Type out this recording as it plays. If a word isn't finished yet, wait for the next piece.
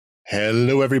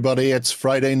Hello, everybody. It's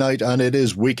Friday night and it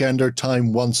is Weekender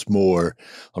time once more.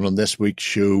 And on this week's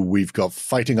show, we've got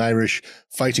fighting Irish,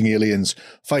 fighting aliens,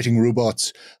 fighting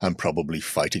robots, and probably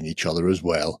fighting each other as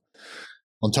well.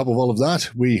 On top of all of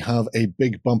that, we have a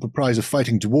big bumper prize of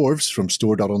fighting dwarves from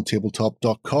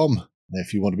store.ontabletop.com.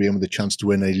 If you want to be in with a chance to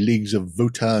win a Leagues of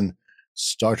Votan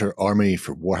starter army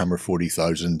for Warhammer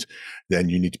 40,000, then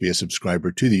you need to be a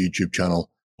subscriber to the YouTube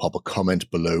channel. Pop a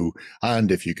comment below,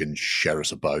 and if you can share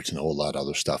us about and all that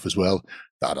other stuff as well,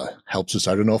 that helps us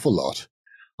out an awful lot.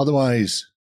 Otherwise,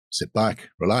 sit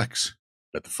back, relax,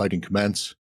 let the fighting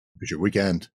commence, because your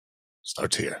weekend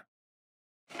starts here.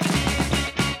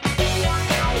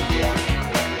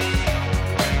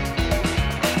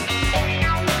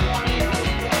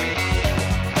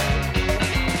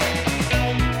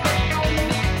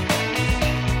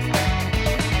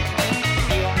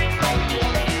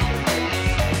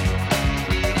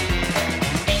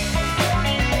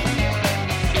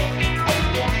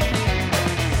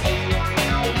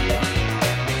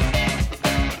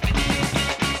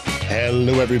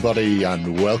 Hello, everybody,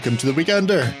 and welcome to the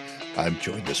Weekender. I'm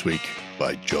joined this week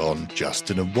by John,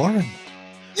 Justin, and Warren.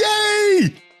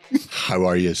 Yay! How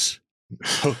are yous?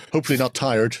 Hopefully not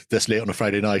tired this late on a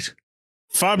Friday night.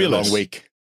 Fabulous. Long week.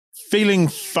 Feeling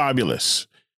fabulous.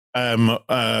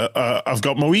 I've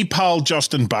got my wee pal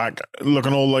Justin back,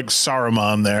 looking all like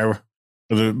Saruman there.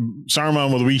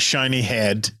 Saruman with a wee shiny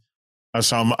head.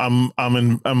 So I'm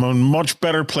in a much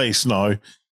better place now.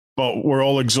 But we're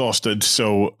all exhausted,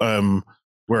 so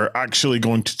we're actually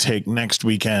going to take next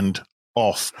weekend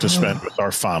off to spend with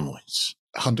our families.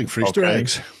 Hunting for Easter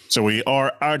eggs. So we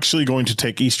are actually going to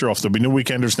take Easter off. There'll be no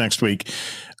weekenders next week.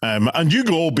 And you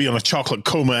will all be on a chocolate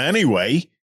coma anyway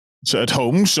at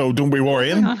home, so don't be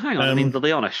worrying. Hang on. I mean, they'll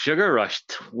be on a sugar rush.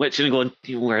 Twitching and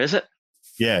going, where is it?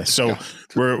 Yeah, so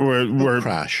we're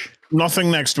crash.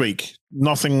 Nothing next week.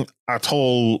 Nothing at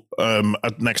all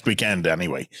at next weekend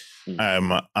anyway.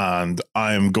 And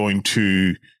I'm going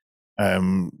to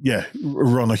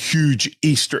run a huge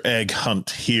Easter egg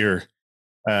hunt here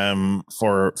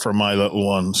for my little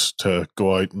ones to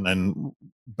go out and then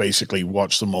basically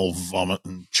watch them all vomit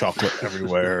and chocolate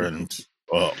everywhere and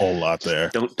all that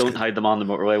there. Don't hide them on the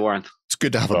motorway, Warren. It's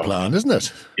good to have a plan, isn't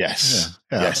it? Yes.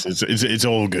 Yeah. Yes, it's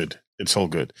all good. It's all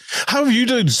good. How have you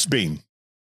dudes been?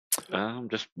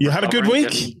 Just you had a good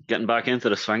week? Getting back into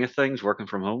the swing of things, working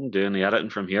from home, doing the editing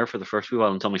from here for the first wee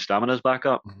while until my stamina's back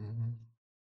up.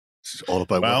 It's all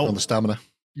about working on the stamina.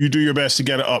 You do your best to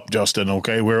get it up, Justin,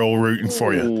 okay? We're all rooting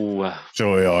for you.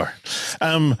 So we are.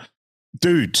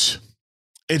 Dudes,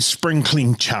 it's Spring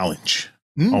Clean Challenge,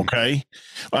 okay?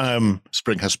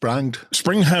 Spring has spranged.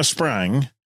 Spring has sprang,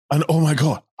 and oh my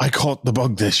God, I caught the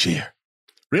bug this year.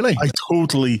 Really? I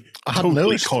totally caught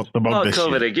the bug this year.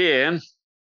 Not COVID again.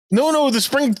 No, the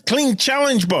Spring Clean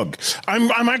Challenge bug.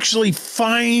 I'm actually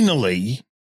finally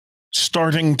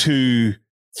starting to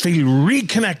feel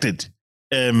reconnected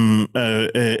into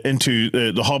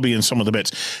the hobby and some of the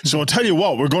bits. So I'll tell you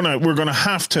what, we're gonna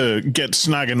have to get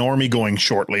Snag and Army going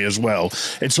shortly as well.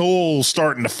 It's all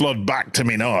starting to flood back to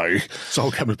me now. It's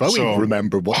all coming back. We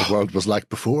remember what the world was like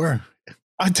before.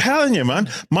 I'm telling you, man,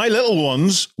 my little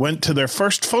ones went to their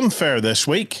first fun fair this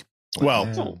week.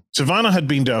 Well, Savannah had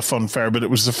been to a fun fair, but it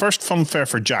was the first fun fair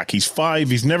for Jack. He's 5.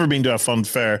 He's never been to a fun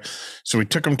fair. So we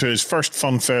took him to his first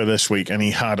fun fair this week, and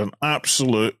he had an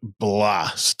absolute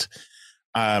blast.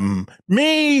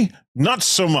 Me, not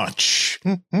so much.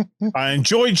 I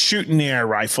enjoyed shooting the air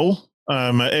rifle.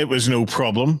 It was no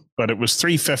problem, but it was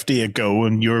 $350 a go,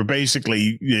 and you were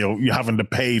basically, you having to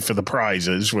pay for the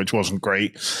prizes, which wasn't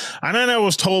great. And then I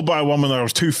was told by a woman that I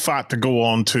was too fat to go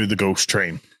on to the ghost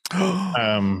train.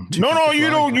 No, you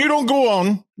don't go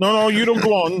on. No, you don't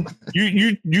go on.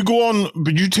 You go on,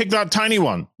 but you take that tiny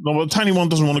one. No, well, the tiny one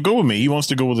doesn't want to go with me. He wants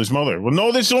to go with his mother. Well,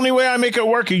 no, this is the only way I make it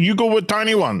work. You go with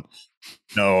tiny one.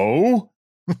 No,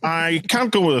 I can't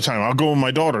go with the tiny one. I'll go with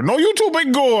my daughter. No, you too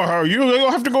big go with her. You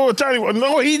have to go with tiny one.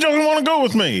 No, he doesn't want to go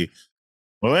with me.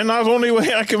 Well, then that's the only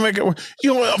way I can make it work.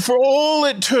 For all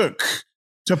it took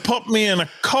to put me in a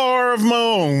car of my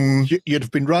own, you'd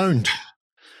have been round.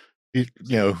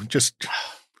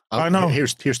 I know.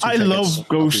 Here's I love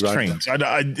ghost trains. I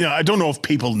don't know if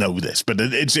people know this, but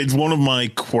it's one of my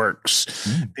quirks.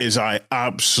 Is I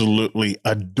absolutely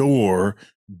adore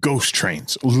ghost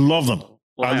trains. Love them.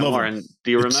 Well, I love them.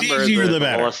 Do you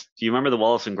remember the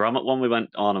Wallace and Gromit one we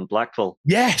went on in Blackpool?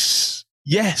 Yes.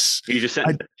 You just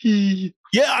said, yeah,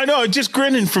 I know. Just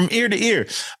grinning from ear to ear,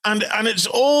 and it's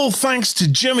all thanks to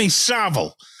Jimmy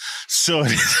Savile. So.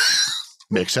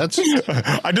 Makes sense.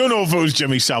 I don't know if it was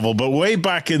Jimmy Savile, but way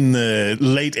back in the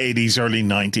late 80s, early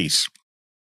 90s,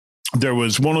 there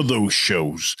was one of those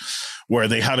shows where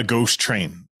they had a ghost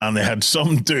train and they had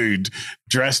some dude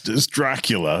dressed as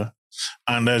Dracula.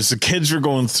 And as the kids were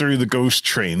going through the ghost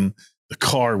train, the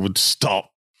car would stop.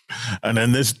 And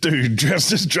then this dude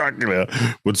dressed as Dracula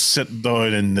would sit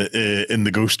down in the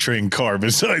ghost train car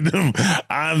beside them,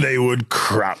 and they would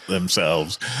crap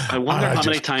themselves. I wonder how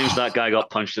many times that guy got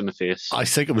punched in the face. I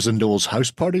think it was a Noel's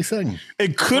house party thing.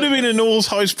 It could have been a Noel's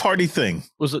house party thing.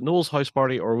 Was it Noel's house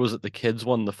party, or was it the kids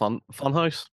one, the fun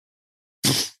house?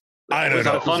 I don't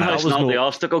know. The fun house, not the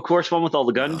obstacle course one with all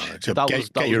the guns.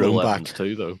 Get your own back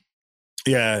too, though.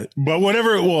 Yeah, but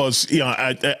whatever it was,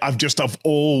 I've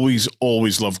always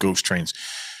loved ghost trains.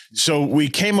 So we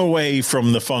came away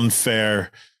from the fun fair,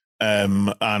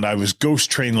 and I was ghost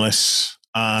trainless,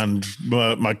 and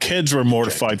my kids were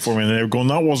mortified for me, and they were going,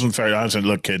 "That wasn't fair." I said,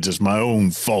 "Look, kids, it's my own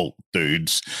fault,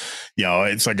 dudes.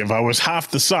 It's like if I was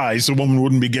half the size, the woman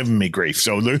wouldn't be giving me grief.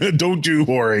 So don't you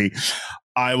worry.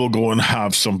 I will go and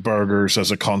have some burgers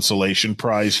as a consolation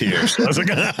prize here." So I was like,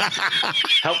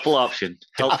 helpful option.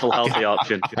 Helpful, healthy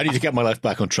option. I need to get my life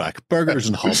back on track. Burgers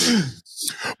and hobby.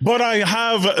 But I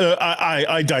have,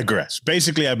 I digress.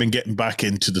 Basically, I've been getting back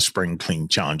into the Spring Clean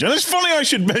Challenge. And it's funny I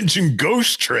should mention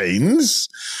ghost trains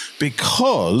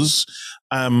because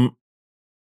I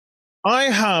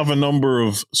have a number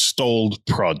of stalled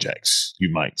projects, you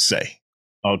might say.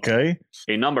 Okay?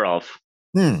 A number of.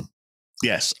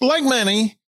 Yes. Like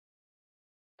many,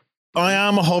 I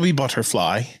am a hobby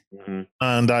butterfly,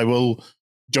 and I will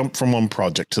jump from one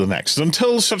project to the next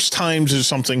until such times as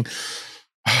something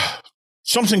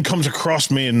comes across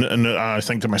me and I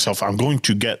think to myself, I'm going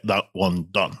to get that one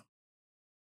done.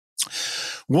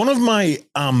 One of my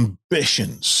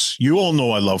ambitions, you all know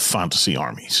I love fantasy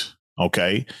armies,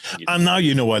 okay? And now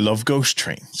you know I love ghost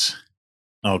trains,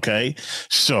 okay?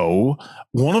 So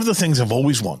one of the things I've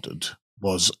always wanted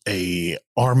was a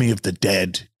Army of the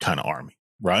Dead kind of army,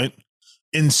 right?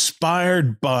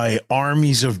 Inspired by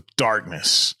Armies of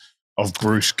Darkness of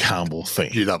Bruce Campbell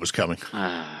fame. Knew that was coming.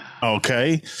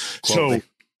 Okay, so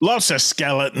lots of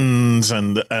skeletons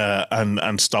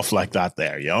and stuff like that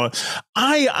there.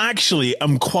 I actually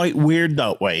am quite weird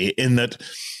that way in that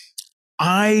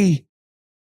I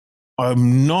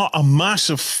am not a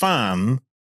massive fan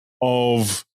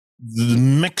of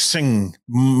mixing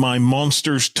my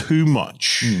monsters too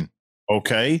much.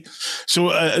 Okay, so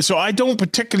I don't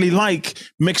particularly like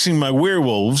mixing my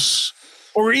werewolves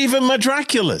or even my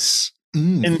Draculas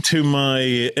into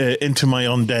my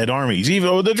undead armies.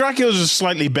 Even the Draculas is a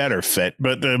slightly better fit,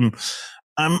 but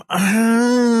I'm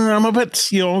a bit,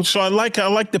 so I like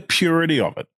the purity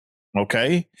of it.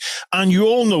 Okay, and you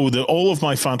all know that all of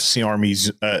my fantasy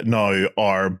armies now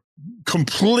are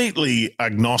completely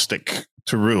agnostic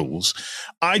to rules.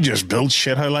 I just build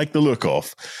shit I like the look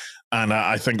of, and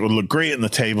I think it would look great in the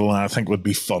table, and I think it would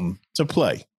be fun to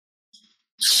play.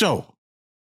 So,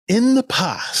 in the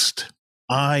past,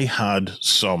 I had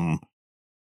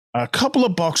a couple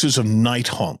of boxes of Night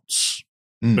Haunts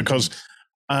because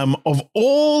of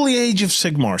all the Age of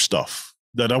Sigmar stuff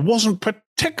that I wasn't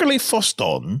particularly fussed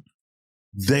on,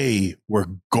 they were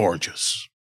gorgeous.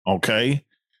 Okay?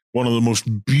 One of the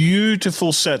most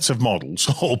beautiful sets of models,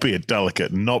 albeit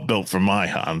delicate and not built for my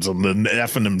hands, and the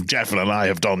effing and Jeff and I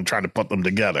have done trying to put them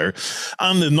together,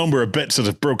 and the number of bits that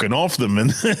have broken off them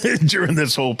during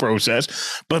this whole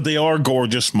process, but they are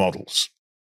gorgeous models.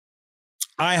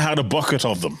 I had a bucket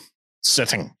of them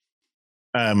sitting,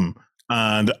 and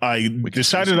I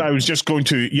decided I was just going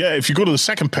to, if you go to the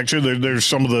second picture, there's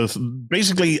some of the,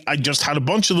 basically, I just had a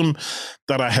bunch of them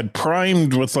that I had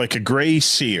primed with like a gray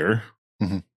sear.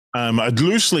 I'd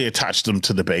loosely attached them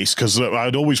to the base because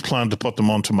I'd always planned to put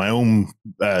them onto my own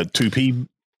 2P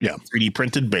 3D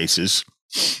printed bases.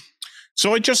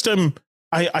 So I just,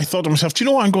 I thought to myself, do you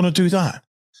know what? I'm going to do that.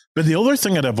 But the other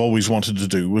thing that I've always wanted to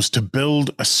do was to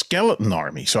build a skeleton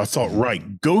army. So I thought,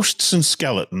 right, ghosts and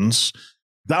skeletons,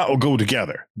 that will go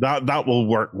together. That will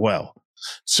work well.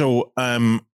 So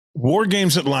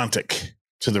Wargames Atlantic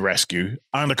to the rescue,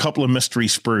 and a couple of mystery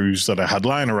sprues that I had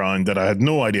lying around that I had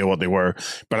no idea what they were,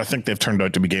 but I think they've turned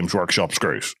out to be Games Workshop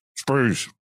sprues. Sprues,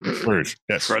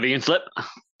 yes. Freudian slip.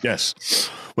 Yes.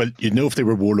 Well, you know if they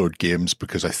were Warlord games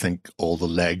because I think all the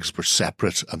legs were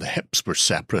separate and the hips were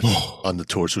separate and the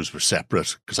torsos were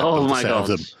separate because I built a set of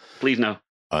them. Please no.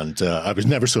 And I was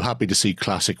never so happy to see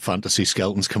classic fantasy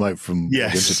skeletons come out from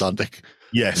Games Atlantic.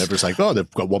 Yes. Never was like, oh,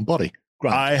 they've got one body.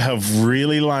 Grand. I have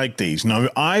really liked these. Now,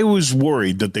 I was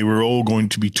worried that they were all going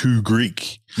to be too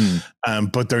Greek,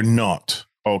 but they're not.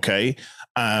 Okay.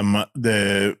 I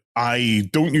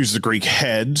don't use the Greek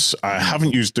heads. I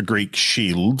haven't used the Greek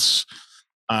shields.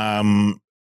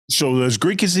 So as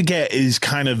Greek as they get is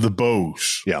kind of the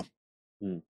bows. Yeah.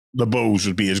 The bows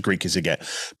would be as Greek as they get.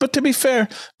 But to be fair,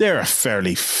 they're a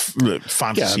fairly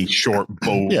fantasy short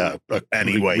bow. Yeah.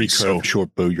 Anyway, recurve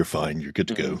short bow, you're fine. You're good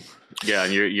to go. Yeah,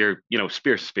 and you're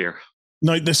spear.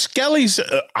 Now, the Skellies,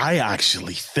 I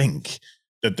actually think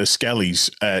that the Skellies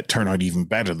turn out even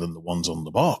better than the ones on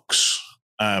the box.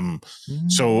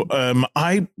 So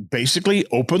I basically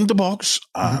opened the box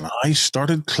and I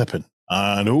started clipping.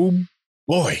 And oh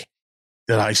boy,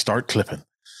 did I start clipping.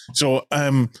 So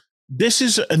this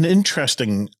is an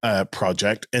interesting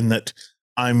project in that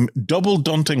I'm double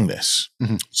dunting this.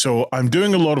 So I'm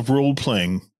doing a lot of role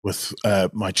playing with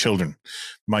my children.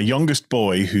 My youngest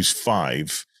boy, who's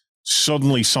 5,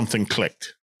 suddenly something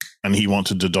clicked and he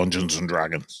wanted to Dungeons and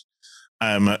Dragons.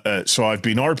 So I've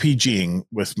been RPGing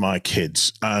with my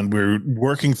kids and we're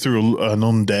working through an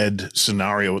undead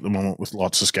scenario at the moment with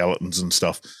lots of skeletons and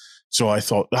stuff. So I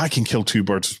thought I can kill 2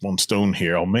 birds with 1 stone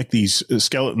here. I'll make these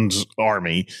skeletons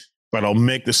army, but I'll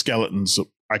make the skeletons so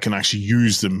I can actually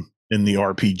use them in the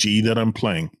RPG that I'm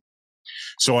playing.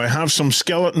 So I have some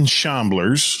skeleton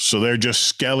shamblers. So they're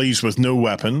just skellies with no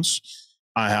weapons.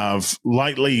 I have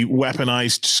lightly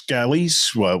weaponized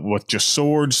skellies with just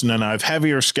swords. And then I have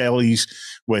heavier skellies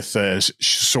with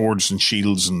swords and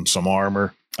shields and some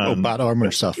armor. Bat armor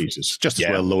and stuff. Just as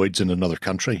well Lloyd's in another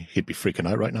country. He'd be freaking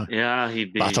out right now. Yeah,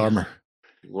 he'd be. Bat armor.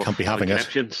 Can't be having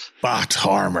it. Bat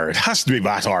armor. It has to be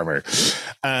bat armor.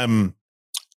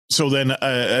 So then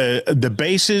the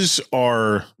bases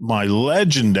are my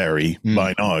legendary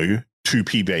by now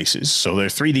 2P bases. So they're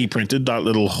 3D printed. That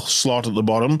little slot at the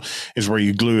bottom is where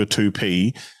you glue a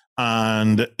 2P.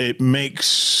 And it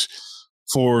makes,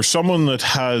 for someone that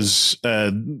has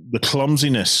the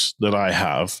clumsiness that I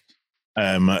have,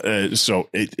 so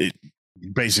it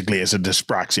basically is a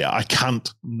dyspraxia. I can't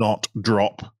not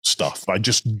drop stuff. I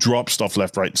just drop stuff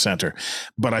left, right, and center.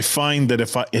 But I find that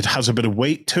if it has a bit of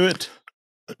weight to it,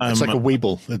 it's like a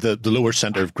Weeble, the lower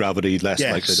center of gravity, less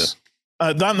likely to.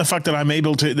 That and the fact that I'm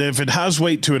able to, if it has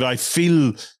weight to it, I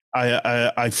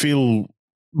feel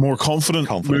more confident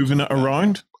moving it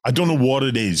around. I don't know what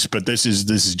it is, but this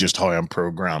is just how I'm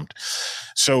programmed.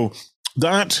 So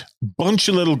that bunch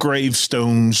of little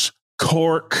gravestones,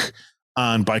 cork,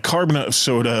 and bicarbonate of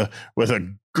soda with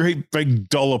a great big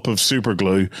dollop of super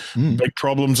glue. Big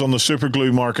problems on the super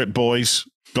glue market, boys.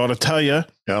 Gotta tell you.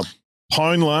 Yeah.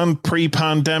 Poundland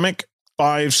pre-pandemic,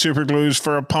 5 super glues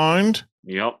for £1.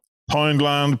 Yep.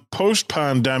 Poundland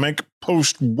post-pandemic,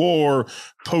 post-war,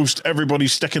 post-everybody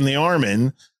sticking the arm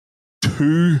in,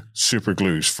 2 super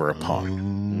glues for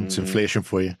 £1. It's inflation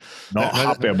for you. Not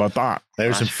happy about that.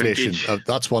 There's inflation.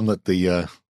 That's one that the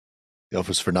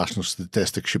Office for National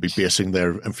Statistics should be basing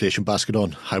their inflation basket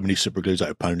on. How many super glues out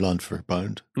of Poundland for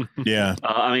 £1? Yeah.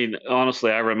 I mean,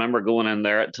 honestly, I remember going in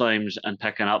there at times and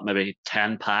picking up maybe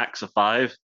 10 packs of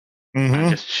 5 and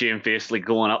just shamefacedly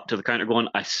going up to the counter going,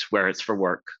 I swear it's for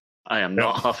work. I am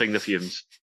not huffing the fumes.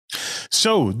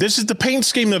 So this is the paint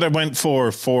scheme that I went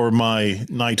for my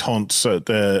night hunts at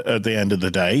the end of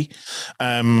the day.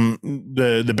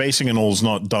 The basing and all's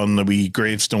not done. The wee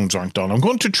gravestones aren't done. I'm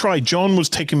going to try. John was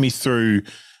taking me through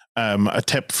a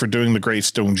tip for doing the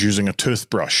gravestones using a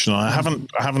toothbrush. Now I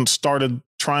haven't started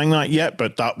trying that yet,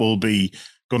 but that will be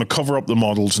going to cover up the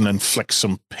models and then flick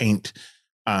some paint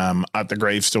at the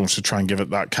gravestones to try and give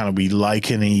it that kind of wee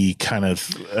lichen-y kind of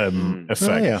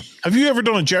effect. Yeah. Have you ever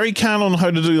done a jerry can on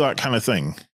how to do that kind of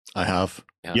thing? I have.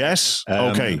 Yeah. Yes?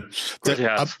 Okay.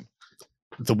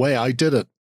 The way I did it,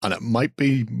 and it might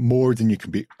be more than you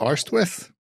can be arsed with.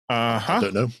 I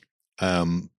don't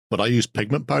know. But I used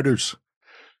pigment powders.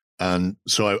 And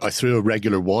so I threw a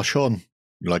regular wash on,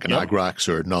 like an Agrax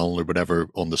or Null or whatever,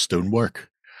 on the stonework.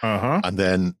 And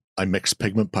then I mixed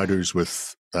pigment powders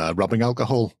with rubbing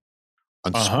alcohol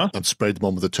and sprayed them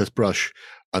on with a toothbrush,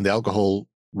 and the alcohol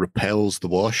repels the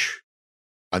wash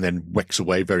and then wicks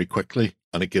away very quickly,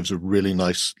 and it gives a really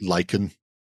nice lichen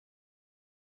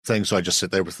thing. So I just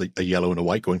sit there with a yellow and a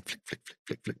white going flick, flick,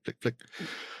 flick, flick, flick, flick.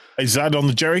 Is that on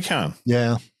the jerry can?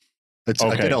 Yeah.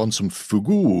 I did it on some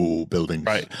Fugu buildings.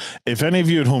 Right. If any of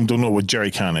you at home don't know what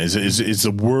jerry can is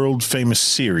the world famous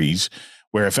series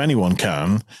where if anyone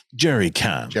can, Jerry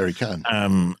can. Jerry can.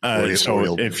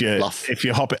 So if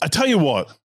you hop it, I tell you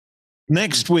what,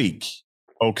 next week,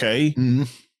 okay,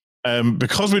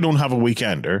 because we don't have a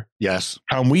weekender, yes,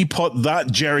 can we put that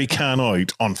Jerry can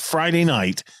out on Friday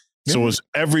night so as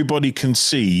everybody can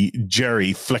see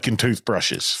Jerry flicking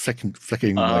toothbrushes?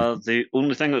 Flicking. The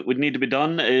only thing that would need to be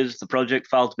done is the project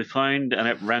file to be found and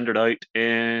it rendered out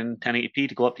in 1080p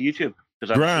to go up to YouTube.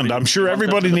 Grand. I'm sure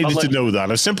everybody needed to know that.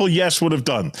 A simple yes would have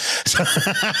done.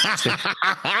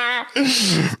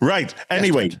 Right.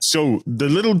 Anyway, so the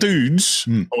little dudes,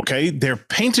 okay, they're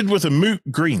painted with a moot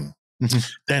green.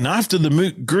 Then after the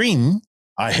moot green,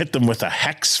 I hit them with a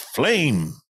hex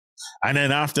flame. And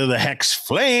then after the hex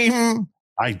flame,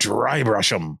 I dry brush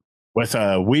them with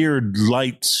a weird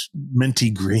light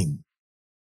minty green.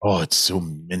 Oh, it's so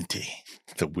minty.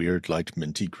 The weird light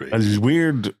minty green. A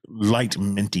weird light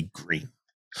minty green.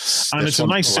 And it's a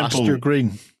nice simple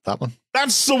green. That one.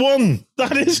 That's the one.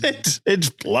 That is it. It's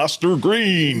plaster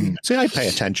green. See, I pay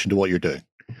attention to what you're doing.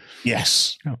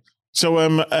 Yes. Oh. So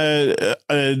so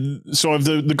I have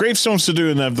the gravestones to do,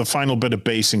 and I have the final bit of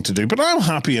basing to do, but I'm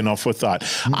happy enough with that.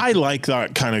 I like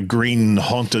that kind of green,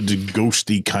 haunted,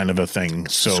 ghosty kind of a thing.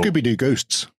 So Scooby-Doo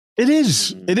ghosts. It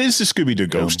is the Scooby-Doo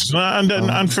ghosts.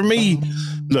 And for me,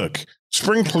 look,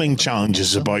 sprinkling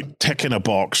challenges about ticking a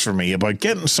box for me, about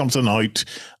getting something out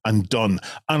and done.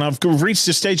 And I've reached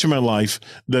a stage in my life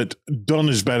that done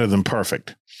is better than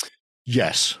perfect.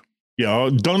 Yes. You know,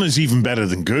 done is even better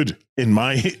than good in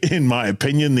my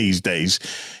opinion these days.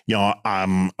 You know,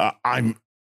 I'm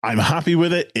happy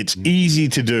with it. It's easy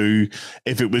to do.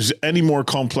 If it was any more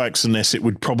complex than this, it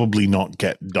would probably not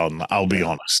get done. I'll be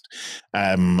honest.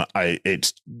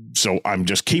 So I'm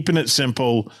just keeping it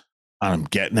simple and I'm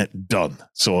getting it done.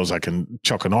 So as I can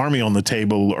chuck an army on the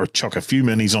table or chuck a few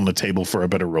minis on the table for a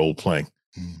bit of role playing.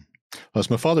 As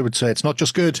my father would say, it's not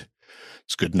just good,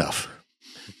 it's good enough.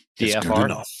 It's good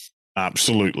enough.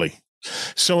 Absolutely.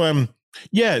 So,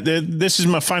 this is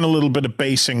my final little bit of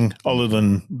basing other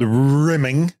than the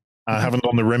rimming. I haven't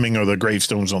done the rimming or the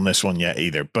gravestones on this one yet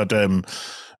either. But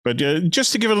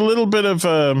just to give it a little bit of,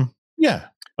 a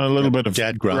little bit of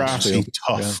dead grassy,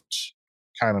 tough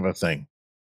kind of a thing.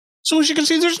 So as you can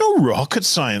see, there's no rocket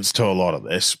science to a lot of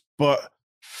this, but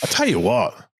I tell you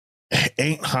what, it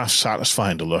ain't half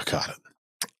satisfying to look at it.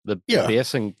 The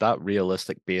basing, that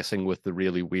realistic basing with the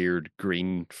really weird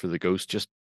green for the ghost, just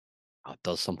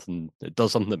does something. It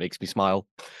does something that makes me smile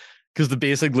because the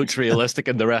basing looks realistic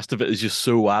and the rest of it is just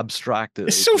so abstract.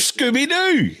 It's so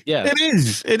Scooby-Doo. Yeah, it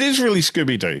is. It is really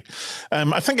Scooby-Doo.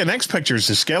 I think the next picture is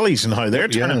the Skellies and how they're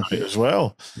turning out as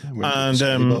well.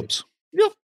 And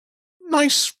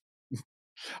nice.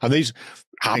 And these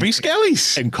happy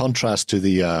Skellies. In contrast to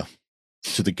the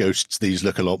ghosts, these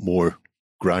look a lot more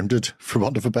grounded, for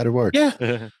want of a better word.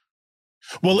 Yeah.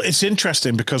 Well, it's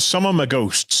interesting because some of my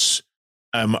ghosts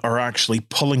are actually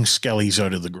pulling skellies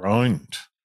out of the ground,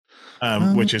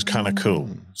 which is kind of cool.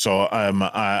 So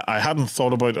I hadn't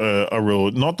thought about a row,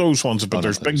 not those ones, but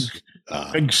there's big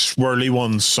swirly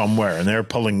ones somewhere, and they're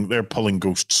pulling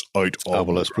ghosts out.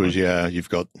 Well, I suppose you've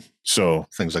got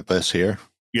things like this here.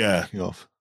 Yeah.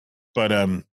 But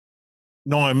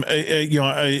no,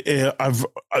 I've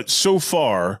so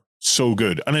far. So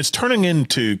good, and it's turning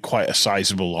into quite a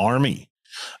sizable army,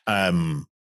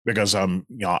 because I'm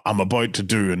about to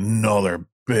do another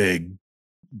big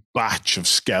batch of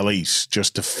skellies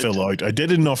just to fill out. I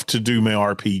did enough to do my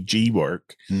RPG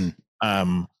work, and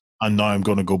now I'm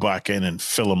going to go back in and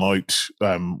fill them out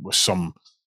with some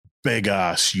big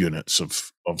ass units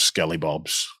of skelly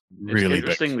bobs. Really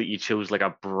interesting that you chose like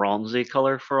a bronzy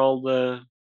color for all the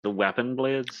weapon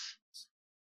blades.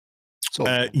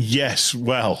 Yes,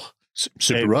 well,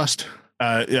 super rust.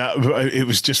 It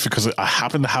was just because I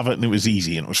happened to have it and it was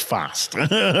easy and it was fast,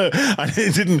 and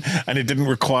it didn't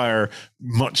require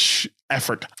much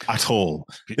effort at all.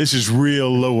 This is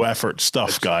real low effort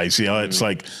stuff, guys. You know, it's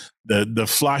like the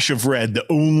flash of red, the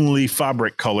only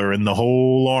fabric color in the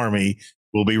whole army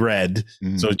will be red.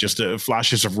 So just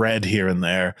flashes of red here and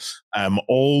there.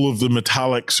 All of the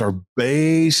metallics are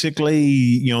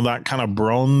basically, that kind of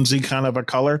bronzy kind of a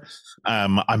color.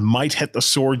 I might hit the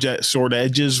sword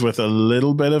edges with a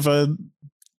little bit of a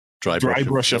dry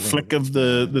brush, a flick of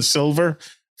the silver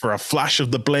for a flash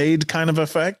of the blade kind of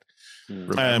effect.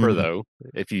 Remember, though,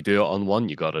 if you do it on one,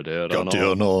 you got to do it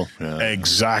on all. Yeah.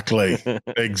 Exactly.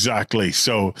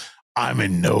 So I'm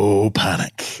in no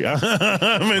panic.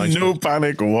 I'm in no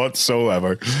panic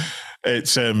whatsoever.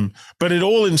 It's but it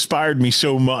all inspired me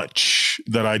so much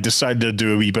that I decided to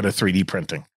do a wee bit of 3D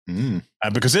printing,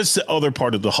 because it's the other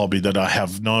part of the hobby that I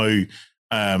have now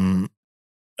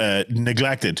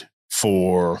neglected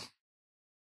for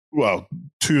 2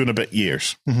 and a bit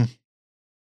years.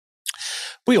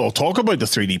 We all talk about the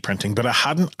 3D printing, but I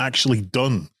hadn't actually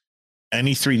done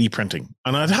any 3D printing.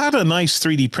 And I'd had a nice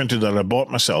 3D printer that I bought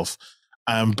myself,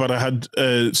 but I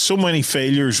had so many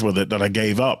failures with it that I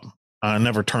gave up. I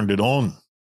never turned it on.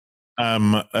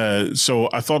 So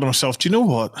I thought to myself, do you know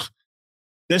what?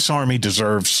 this army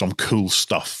deserves some cool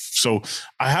stuff. So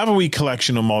I have a wee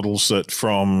collection of models that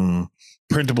from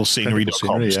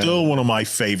printablescenery.com, still one of my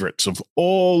favorites of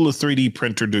all the 3D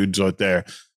printer dudes out there.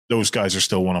 Those guys are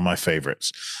still one of my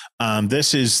favorites. And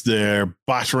this is their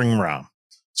battering ram.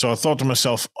 So I thought to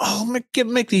myself,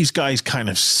 make these guys kind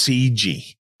of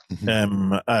siegey.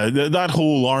 That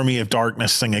whole Army of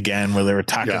Darkness thing again, where they're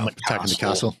attacking the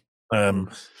castle.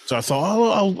 So I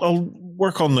thought, I'll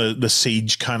work on the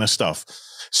siege kind of stuff.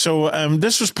 So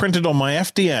this was printed on my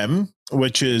FDM,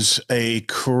 which is a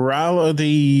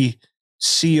Corality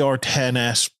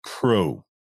CR10S Pro.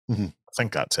 I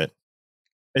think that's it.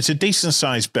 It's a decent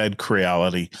sized bed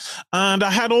Creality. And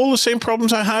I had all the same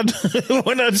problems I had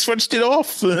when I switched it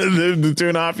off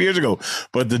 2.5 years ago.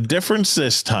 But the difference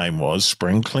this time was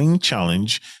Spring Clean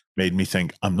Challenge made me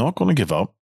think, I'm not going to give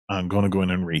up. I'm going to go in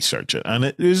and research it. And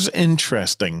it is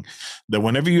interesting that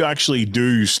whenever you actually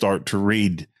do start to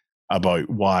read about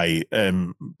why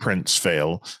prints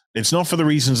fail, it's not for the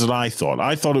reasons that I thought.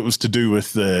 I thought it was to do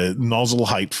with the nozzle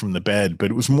height from the bed, but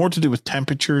it was more to do with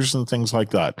temperatures and things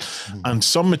like that. And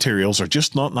some materials are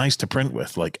just not nice to print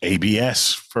with, like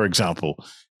ABS, for example.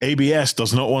 ABS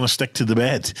does not want to stick to the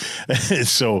bed.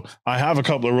 So I have a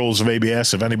couple of rolls of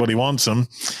ABS if anybody wants them.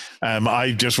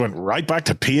 I just went right back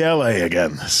to PLA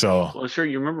again. So, well, sure.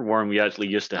 You remember, Warren, we actually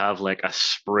used to have like a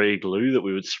spray glue that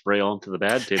we would spray onto the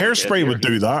bed. Hairspray would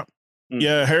do that.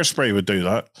 Yeah, hairspray would do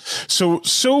that.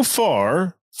 So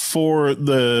far for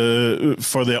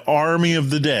the Army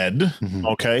of the Dead,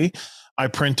 okay, I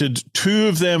printed 2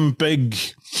 of them big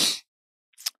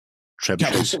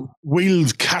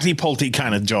wheeled catapulty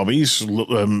kind of jobbies,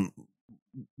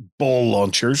 ball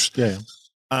launchers. Yeah.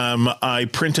 I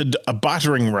printed a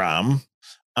battering ram,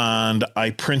 and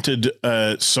I printed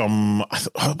some,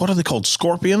 what are they called?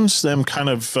 Scorpions? Them kind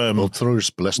of bolt throwers,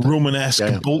 ballistic,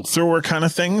 Romanesque bolt thrower kind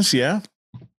of things. Yeah.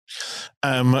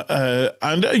 And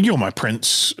my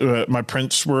prints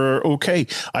were okay.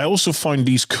 I also found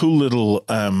these cool little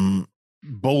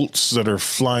bolts that are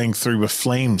flying through with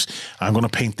flames. I'm going to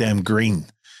paint them green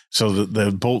so that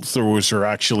the bolt throwers are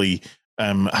actually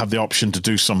have the option to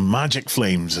do some magic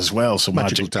flames as well. So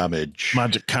magical damage,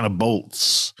 magic kind of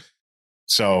bolts.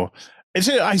 So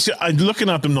I'm looking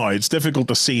at them now. It's difficult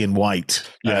to see in white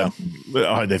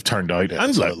how they've turned out. Yeah,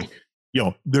 and look,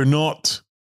 they're not.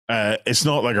 It's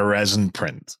not like a resin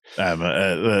print.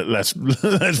 Let's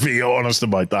be honest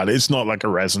about that. It's not like a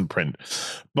resin print.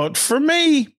 But for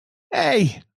me,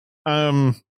 hey,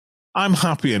 I'm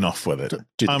happy enough with it.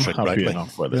 I'm happy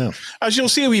enough with it. Yeah. As you'll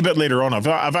see a wee bit later on,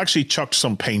 I've actually chucked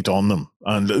some paint on them,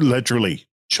 and literally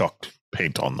chucked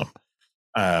paint on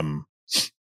them.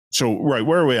 So right,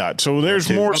 where are we at? So there's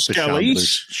more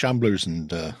skellies, shamblers,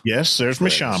 and yes, there's my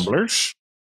shamblers.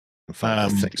 In fact, I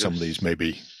think some of these may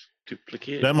be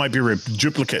duplicates. That might be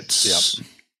duplicates. Yep.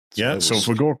 Yeah. So if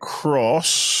we go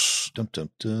across, the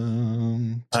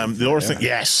other thing,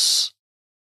 yes,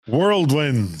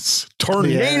 whirlwinds,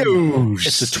 tornadoes.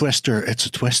 It's a twister. It's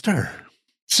a twister.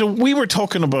 So we were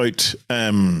talking about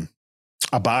a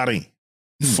body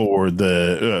for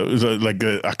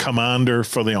a commander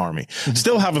for the army.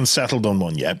 Still haven't settled on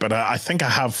one yet, but I think I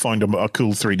have found a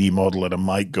cool 3D model that I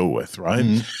might go with, right?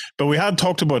 But we had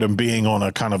talked about him being on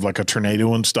a kind of like a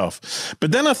tornado and stuff.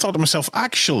 But then I thought to myself,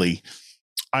 actually,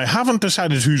 I haven't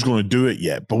decided who's going to do it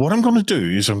yet. But what I'm going to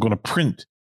do is I'm going to print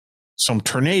some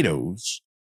tornadoes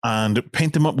and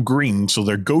paint them up green so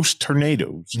they're ghost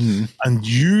tornadoes and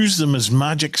use them as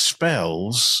magic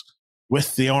spells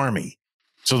with the army.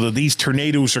 So that these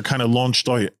tornadoes are kind of launched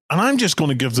out. And I'm just going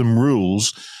to give them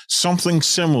rules, something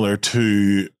similar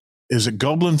to, is it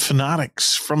Goblin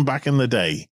Fanatics from back in the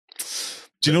day?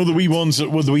 Do you know the wee ones that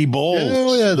were the wee balls?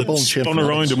 Oh, yeah, the balls spun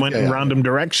around and went in random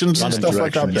directions and stuff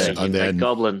like that. And then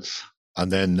goblins.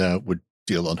 And then would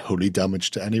deal unholy damage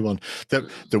to anyone. There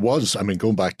was, I mean,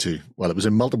 going back to, well, it was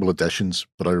in multiple editions,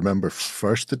 but I remember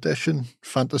first edition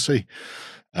fantasy,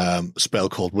 a spell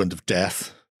called Wind of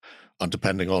Death. And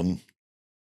depending on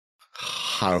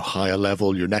how high a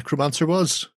level your necromancer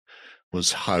was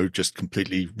how just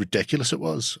completely ridiculous it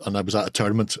was. And I was at a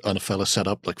tournament and a fella set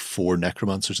up like 4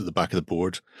 necromancers at the back of the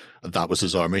board, and that was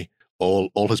his army. All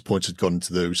his points had gone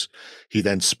into those. He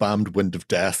then spammed Wind of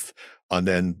Death, and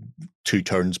then 2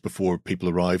 turns before people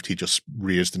arrived, he just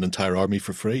raised an entire army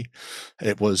for free.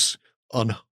 It was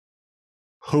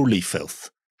unholy filth.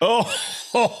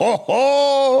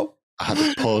 I had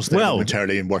to pause there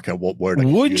momentarily and work out what word I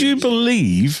could would use. You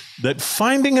believe that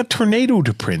finding a tornado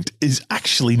to print is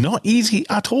actually not easy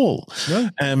at all?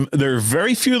 No. There are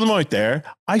very few of them out there.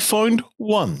 I found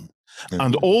one.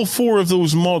 And all 4 of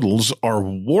those models are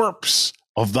warps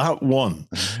of that one,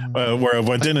 where I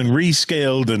went in and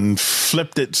rescaled and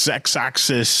flipped its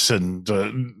x-axis and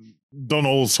done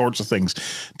all sorts of things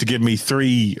to give me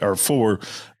 3 or 4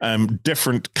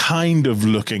 different kind of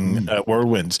looking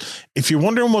whirlwinds. If you're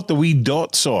wondering what the wee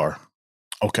dots are,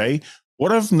 okay,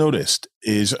 what I've noticed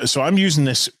is, so I'm using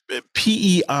this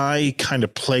PEI kind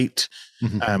of plate.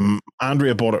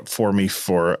 Andrea bought it for me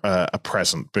for a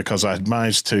present because I had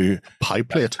managed to pie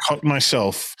plate cut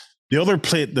myself. The other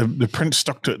plate, the print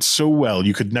stuck to it so well,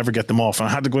 you could never get them off. And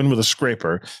I had to go in with a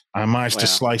scraper. And I managed to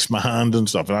slice my hand and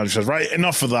stuff. And I said, right,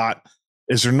 enough of that.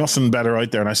 Is there nothing better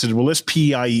out there? And I said, well, this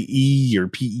PIE or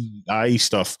PEI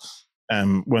stuff,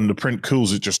 when the print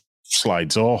cools, it just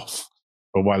slides off.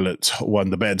 But when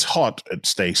the bed's hot, it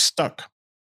stays stuck.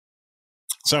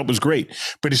 So that was great.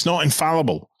 But it's not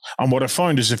infallible. And what I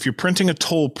found is if you're printing a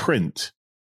tall print,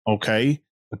 okay,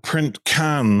 the print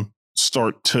can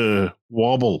start to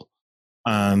wobble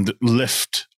and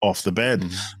lift off the bed.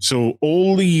 So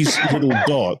all these little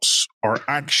dots are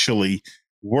actually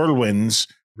whirlwinds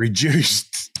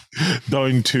reduced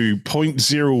down to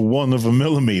 0.01 of a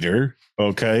millimeter,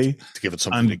 okay, to give it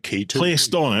something to key to,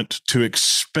 placed on it to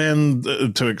expand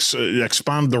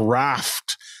the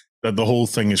raft that the whole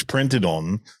thing is printed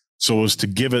on, so as to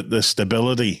give it the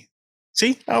stability.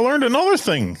 See, I learned another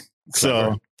thing.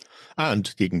 Clever. So.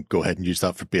 And you can go ahead and use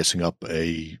that for basing up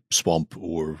a swamp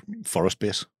or forest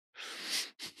base.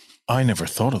 I never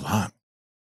thought of that.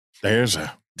 There's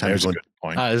a good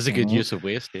point. That is a good use of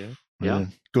waste, yeah.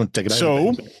 Go and take it out.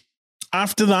 So,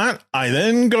 after that, I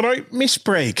then got out my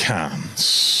spray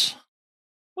cans.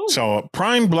 Oh. So,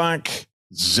 Prime Black,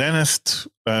 Zenith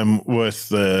with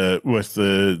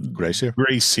the Grey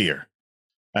Seer.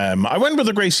 I went with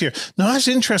the Grey Seer. Now, that's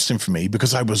interesting for me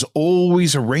because I was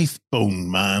always a Wraithbone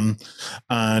man.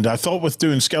 And I thought with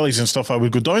doing Skellies and stuff, I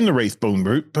would go down the Wraithbone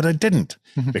route, but I didn't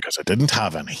because I didn't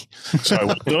have any. So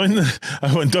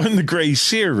I went down the Grey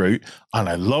Seer route, and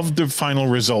I loved the final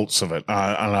results of it.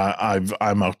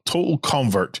 I'm a total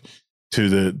convert to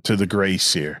the Grey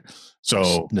Seer.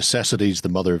 So necessity is the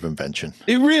mother of invention.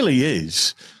 It really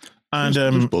is.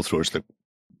 And both roads look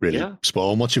really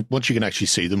spawn once you can actually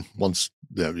see them. Once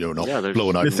they're not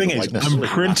blowing out. The thing is, I'm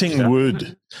printing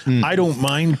wood. I don't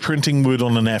mind printing wood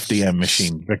on an FDM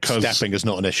machine because stepping is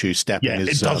not an issue. Stepping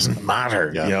is it doesn't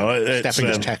matter. Yeah. You know, stepping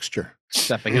is texture.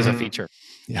 Stepping is a feature.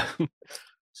 Yeah.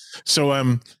 So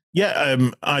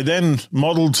I then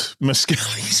modeled my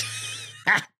Skellies.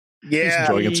 He's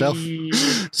enjoying himself.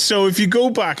 So if you go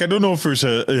back, I don't know if there's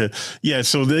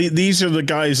so these are the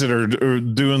guys that are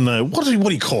doing the what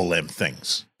do you call them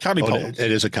things? Catapult.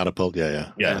 It is a catapult.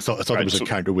 Yeah. I thought there was a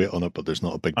counterweight on it, but there's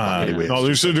not a big body weight. No,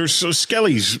 there's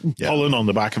Skellies pulling on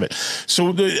the back of it.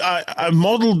 So I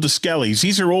modeled the Skellies.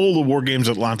 These are all the Wargames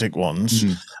Atlantic ones.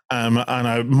 And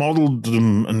I modeled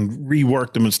them and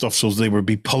reworked them and stuff so they would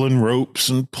be pulling ropes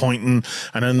and pointing.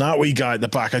 And then that wee guy at the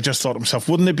back, I just thought to myself,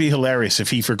 wouldn't it be hilarious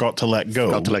if he forgot to let go?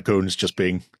 Forgot to let go and it's just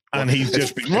being... And he's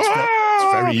just being...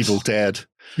 It's very Evil Dead.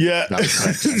 Yeah.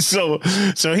 So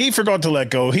he forgot to let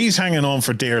go. He's hanging on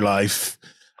for dear life.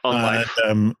 And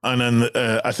then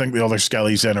I think the other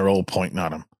Skellies then are all pointing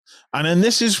at him. And then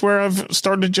this is where I've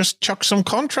started to just chuck some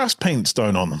contrast paints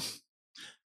down on them.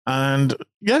 And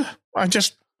I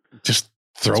just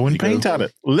throwing paint at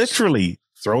it. Literally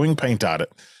throwing paint at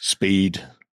it. Speed.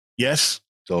 Yes.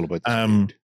 It's all about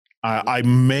speed. I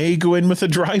may go in with a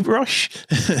dry brush.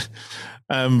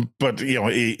 But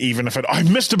even if I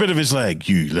missed a bit of his leg,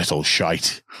 you little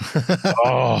shite.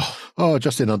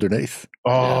 Just in underneath.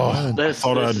 I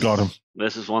thought I'd got him.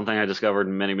 This is one thing I discovered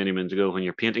many, many moons ago. When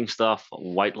you're painting stuff,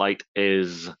 white light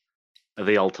is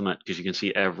the ultimate because you can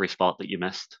see every spot that you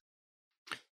missed.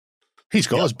 He's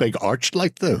got his big arched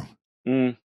light, though.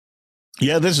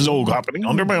 Yeah, this is all happening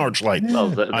under my arch light. Well,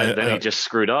 then he just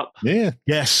screwed up. Yeah.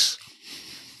 Yes.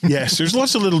 Yes, there's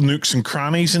lots of little nooks and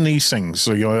crannies in these things.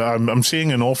 So I'm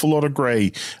seeing an awful lot of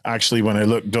grey actually when I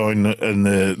look down in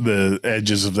the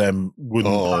edges of them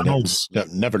wooden panels.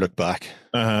 Never look back.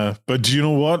 But do you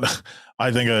know what?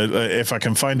 I think if I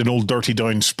can find an old dirty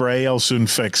down spray, I'll soon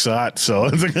fix that.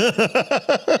 So,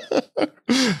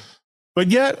 but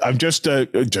yeah, I'm just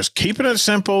keeping it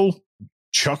simple,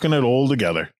 chucking it all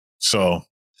together. So,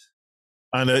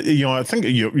 and I think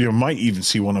you might even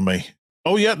see one of my.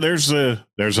 Oh yeah, there's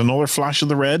another flash of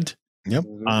the red. Yep,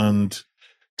 and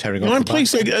tearing off. I'm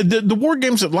pleased the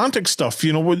Wargames Atlantic stuff.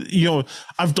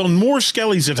 I've done more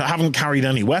Skellies that haven't carried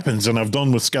any weapons than I've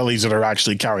done with Skellies that are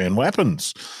actually carrying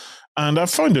weapons, and I've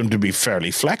found them to be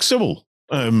fairly flexible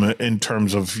in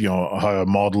terms of how I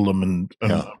model them and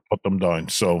put them down.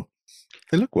 So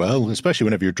they look well, especially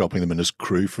whenever you're dropping them in as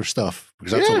crew for stuff,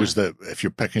 because that's always if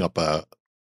you're picking up a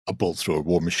a bolt thrower,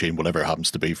 war machine, whatever it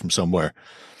happens to be from somewhere,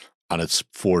 and it's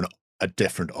for a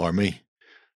different army,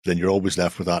 then you're always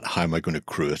left with that, how am I going to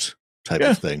crew it type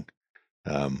of thing.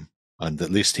 And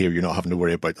at least here, you're not having to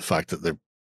worry about the fact that they're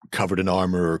covered in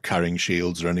armor or carrying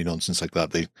shields or any nonsense like that.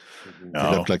 They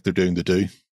look like they're doing the do.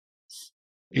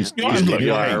 He's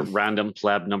our random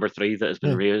pleb number 3 that has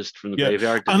been raised from the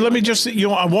graveyard. And let me just,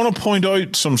 I want to point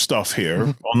out some stuff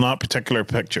here on that particular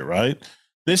picture, right?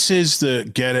 This is the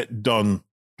get it done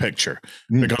picture,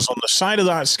 because on the side of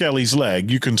that Skelly's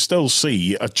leg, you can still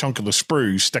see a chunk of the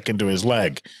sprue stick into his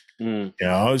leg.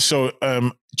 So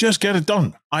just get it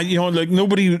done.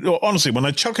 Nobody, honestly, when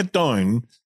I chuck it down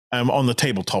on the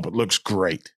tabletop, it looks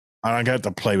great, and I get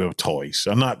to play with toys,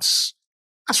 and that's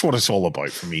what it's all about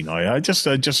for me now. I just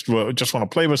want to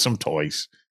play with some toys.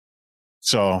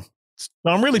 So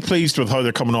I'm really pleased with how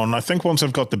they're coming on. I think once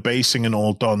I've got the basing and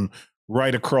all done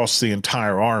right across the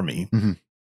entire army,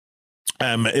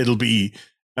 it'll be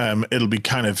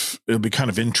kind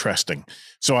of interesting.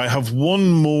 So I have one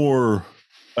more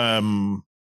thing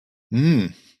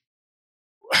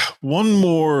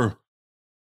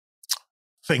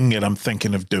that I'm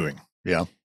thinking of doing. Yeah.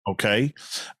 Okay.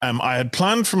 I had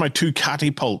planned for my 2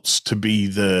 catapults to be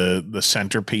the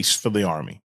centerpiece for the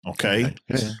army. Okay.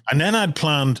 Yeah. And then I'd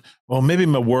planned, well, maybe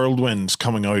my whirlwinds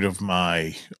coming out of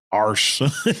my arse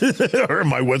or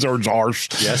my wizard's arse.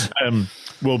 Yes.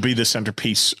 Will be the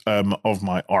centerpiece of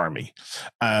my army.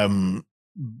 But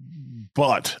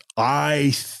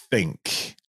I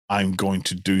think I'm going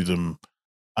to do them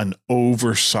an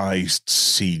oversized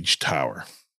siege tower.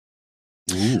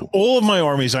 Ooh. All of my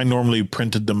armies, I normally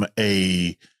printed them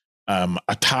a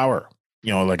tower.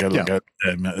 So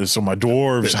my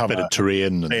dwarves have a bit of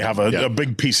terrain. They have a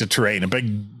big piece of terrain, a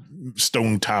big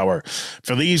stone tower.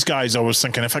 For these guys, I was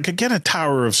thinking if I could get a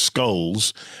tower of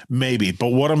skulls, maybe. But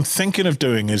what I'm thinking of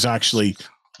doing is actually,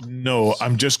 no,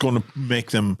 I'm just going to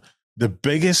make them the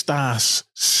biggest ass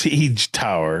siege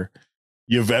tower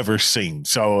you've ever seen.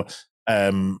 So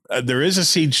there is a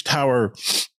siege tower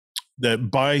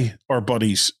that by our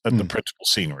buddies at the Principal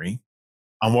Scenery.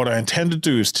 And what I intend to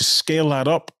do is to scale that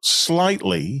up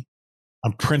slightly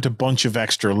and print a bunch of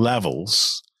extra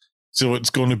levels. So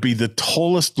it's going to be the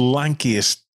tallest,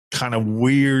 lankiest, kind of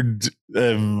weird,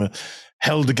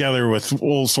 held together with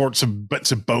all sorts of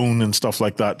bits of bone and stuff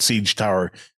like that siege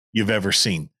tower you've ever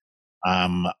seen.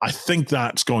 I think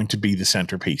that's going to be the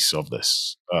centerpiece of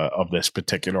this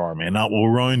particular army, and that will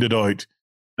round it out.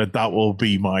 That will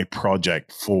be my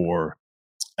project for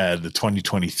the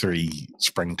 2023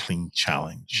 Spring Clean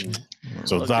Challenge.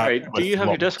 So do you have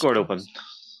your Discord open?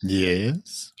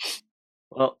 Yes.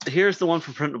 Well, here's the one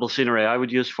for printable scenery I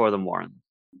would use for them, Warren.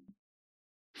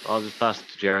 I'll just pass it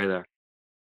to Jerry there.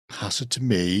 Pass it to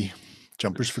me.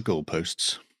 Jumpers for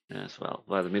goalposts. Yes, well,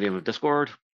 by the medium of Discord.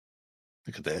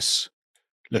 Look at this.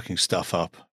 Looking stuff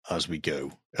up as we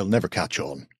go. It'll never catch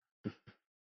on.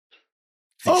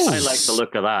 I like the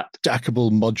look of that.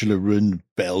 Stackable modular rune,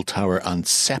 bell tower, and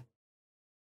sept.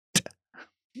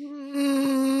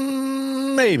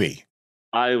 Maybe.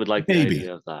 I would like the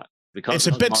idea of that. Because it's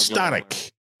a bit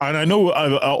static. And I know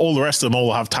all the rest of them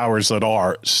all have towers that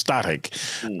are static.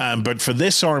 But for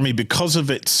this army, because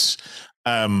of its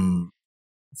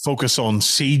focus on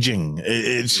sieging,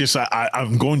 it's just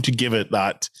I'm going to give it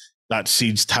that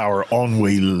siege tower on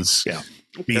wheels,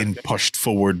 being pushed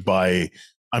forward by,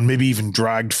 and maybe even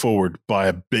dragged forward by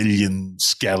a billion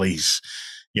skellies,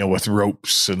 with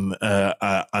ropes and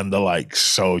the likes.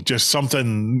 So just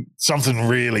something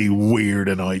really weird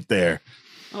and out there.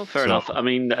 Oh, fair enough. I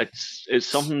mean, it's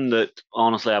something that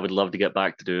honestly I would love to get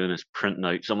back to doing, is printing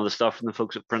out some of the stuff from the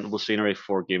folks at Printable Scenery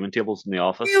for gaming tables in the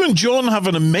office. You and John have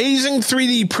an amazing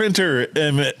 3D printer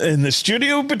in the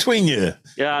studio between you.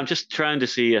 Yeah, I'm just trying to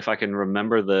see if I can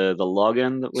remember the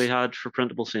login that we had for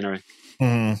Printable Scenery.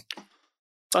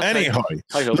 Anyhow,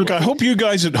 I hope you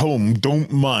guys at home don't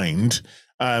mind.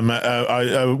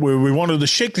 We wanted to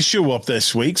shake the show up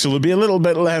this week, so there'll be a little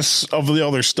bit less of the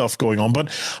other stuff going on.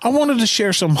 But I wanted to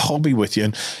share some hobby with you.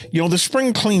 And, the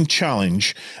Spring Clean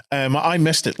Challenge, I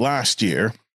missed it last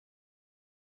year.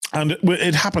 And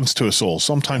it happens to us all.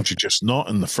 Sometimes you're just not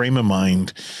in the frame of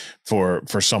mind for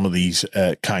some of these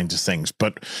kinds of things.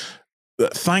 But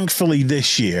thankfully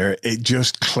this year, it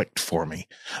just clicked for me.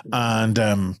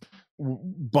 And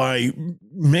by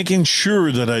making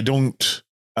sure that I don't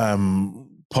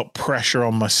put pressure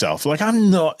on myself, like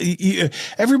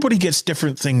everybody gets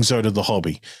different things out of the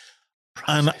hobby.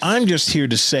 And I'm just here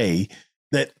to say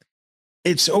that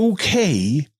it's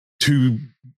okay to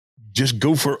just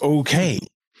go for okay.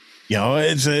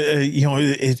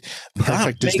 It's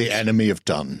perfect is the enemy of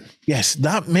done. Yes,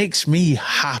 that makes me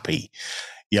happy.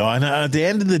 Yeah, and at the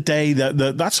end of the day,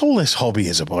 that's all this hobby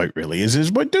is about. Really, is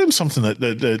about doing something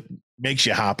that makes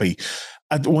you happy.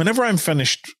 Whenever I'm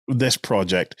finished with this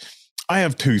project, I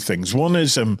have two things. One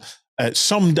is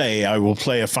someday I will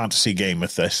play a fantasy game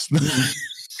with this.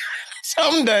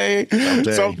 Someday.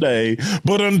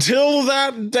 But until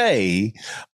that day,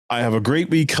 I have a great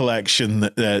big collection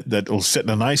that will sit in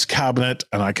a nice cabinet,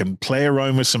 and I can play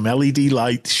around with some LED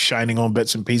lights shining on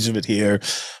bits and pieces of it here.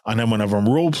 And then whenever I'm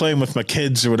role playing with my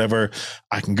kids or whatever,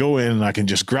 I can go in and I can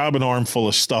just grab an armful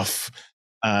of stuff,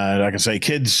 and I can say,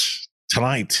 "Kids,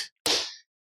 tonight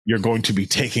you're going to be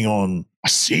taking on a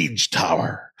siege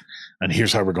tower, and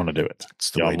here's how we're going to do it."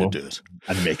 It's the way to do it,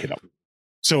 and make it up.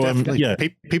 So yeah,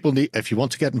 people need. If you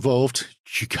want to get involved,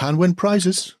 you can win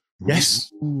prizes.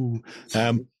 Yes.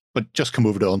 But just come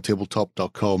over to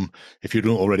ontabletop.com. If you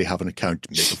don't already have an account,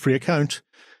 make a free account.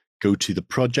 Go to the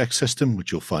project system, which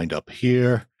you'll find up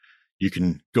here. You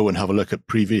can go and have a look at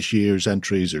previous year's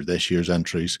entries or this year's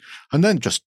entries, and then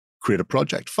just create a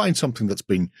project. Find something that's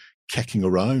been kicking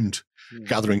around,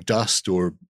 gathering dust,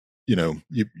 or you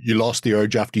lost the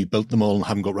urge after you built them all and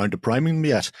haven't got around to priming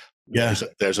them yet. Yeah,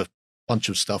 there's a bunch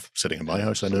of stuff sitting in my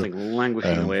house. Something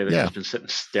languishing away that's just been sitting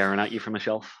staring at you from a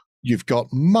shelf. You've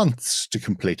got months to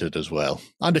complete it as well.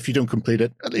 And if you don't complete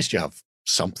it, at least you have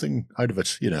something out of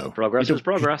it, Progress is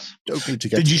progress. Don't need to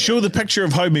get Did you show the picture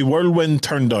of how my whirlwind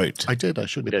turned out? I did. I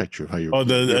showed the picture of how you... Oh,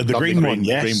 the green one,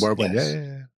 yes. Green whirlwind, yes.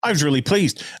 Yeah. I was really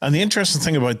pleased. And the interesting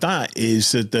thing about that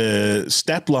is that the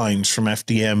step lines from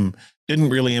FDM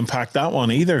didn't really impact that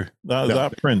one either,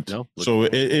 that print. No, so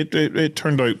it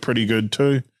turned out pretty good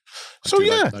too.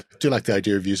 I do like the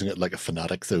idea of using it like a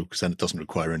fanatic, though, because then it doesn't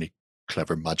require any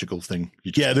clever magical thing.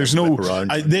 There's no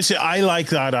I like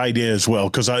that idea as well,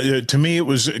 because to me it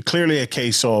was clearly a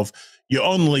case of you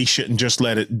unleash it and just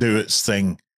let it do its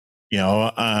thing,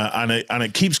 and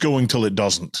it keeps going till it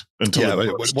doesn't.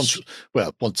 Once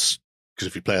because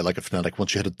if you play it like a fanatic,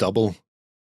 once you hit a double,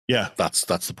 that's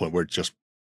the point where it just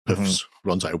piffs,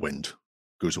 runs out of wind,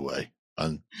 goes away.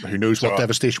 And who knows what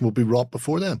devastation will be wrought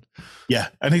before then. Yeah,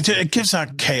 and it gives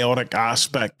that chaotic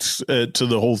aspect to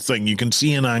the whole thing. You can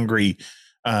see an angry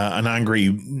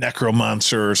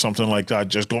necromancer or something like that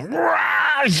just going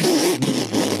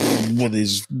with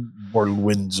his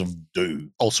whirlwinds of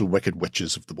doom. Also, wicked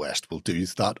witches of the West will do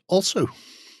that also.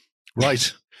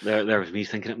 Right. There was me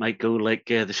thinking it might go like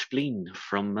the spleen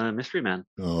from Mystery Man.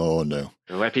 Oh, no.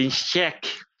 The weapons check.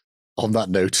 On that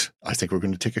note, I think we're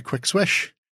going to take a quick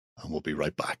swish. And we'll be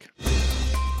right back.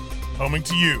 Coming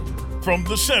to you from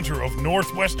the center of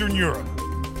Northwestern Europe.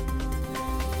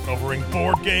 Covering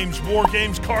board games, war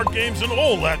games, card games, and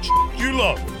all that you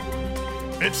love.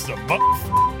 It's the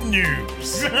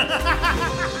news.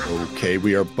 Okay,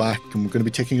 we are back, and we're going to be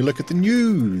taking a look at the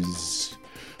news.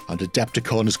 And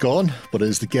Adepticon is gone, but it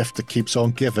is the gift that keeps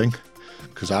on giving.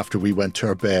 Because after we went to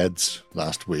our beds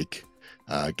last week,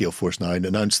 Gale Force 9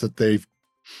 announced that they've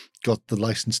got the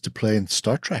license to play in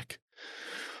Star Trek.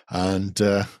 And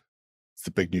the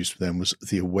big news for them was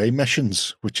the away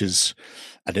missions, which is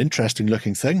an interesting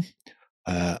looking thing.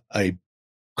 A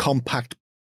compact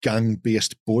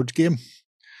gang-based board game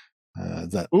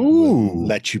that will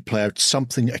let you play out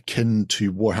something akin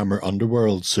to Warhammer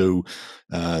Underworld. So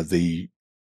the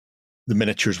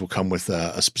miniatures will come with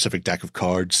a specific deck of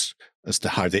cards as to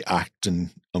how they act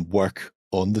and work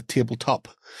on the tabletop.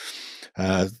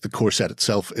 The core set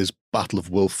itself is Battle of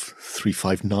Wolf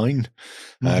 359,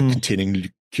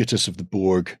 containing Lucutus of the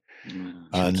Borg,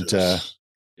 and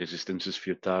Resistance is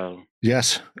Futile.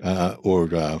 Yes,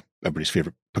 or everybody's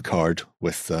favorite Picard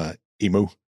with emo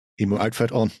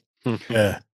outfit on.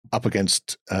 Up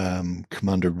against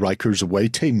Commander Riker's away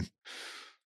team,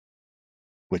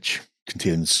 which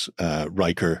contains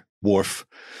Riker, Worf,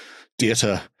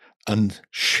 Data, and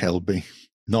Shelby.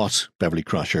 Not Beverly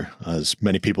Crusher, as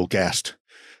many people guessed.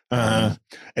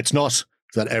 It's not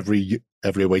that every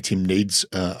away team needs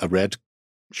a red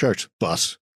shirt,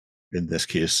 but in this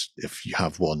case, if you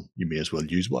have one, you may as well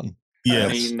use one.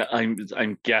 Yes. I mean,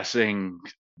 I'm guessing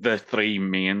the three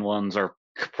main ones are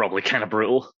probably kind of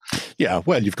brutal. Yeah,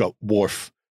 well, you've got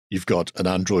Worf. You've got an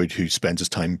android who spends his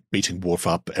time beating Worf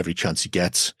up every chance he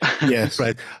gets. Yes.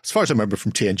 Right. As far as I remember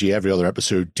from TNG, every other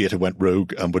episode, Data went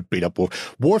rogue and would beat up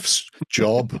Worf. Worf's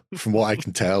job, from what I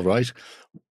can tell, right?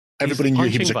 Everybody knew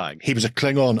he was a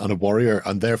Klingon and a warrior,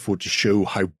 and therefore to show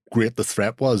how great the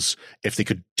threat was, if they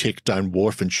could take down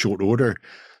Worf in short order,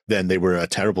 then they were a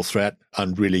terrible threat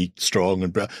and really strong,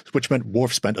 and which meant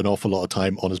Worf spent an awful lot of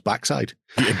time on his backside.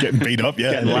 Getting beat up,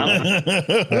 yeah.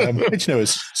 Which,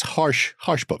 it's harsh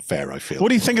but fair, I feel. What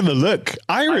do you think of the look?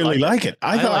 I really like it.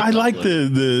 I like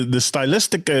the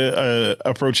stylistic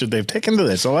approach that they've taken to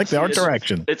this. I like the art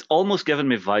direction. It's almost given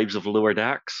me vibes of Lower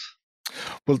Decks.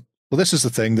 Well, this is the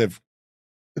thing. They've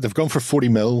gone for 40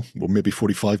 mil or maybe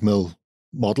 45 mil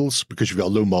models because you've got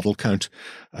a low model count.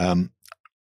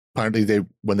 Apparently,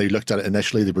 when they looked at it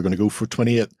initially, they were going to go for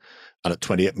 28, and at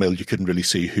 28 mil, you couldn't really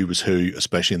see who was who,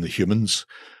 especially in the humans.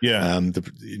 Yeah,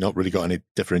 you've not really got any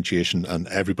differentiation, and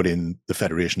everybody in the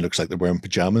Federation looks like they're wearing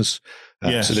pajamas.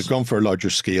 So they've gone for a larger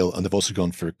scale, and they've also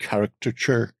gone for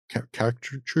caricature.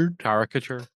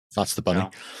 That's the bunny.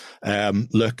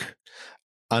 Look,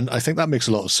 and I think that makes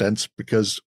a lot of sense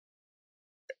because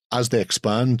as they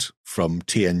expand from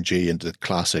TNG into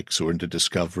classics or into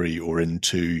Discovery or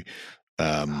into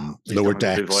Lower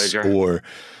Decks or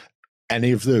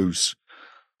any of those,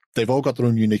 they've all got their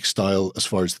own unique style as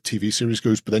far as the TV series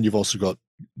goes, but then you've also got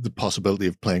the possibility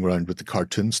of playing around with the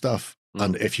cartoon stuff.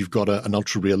 And if you've got an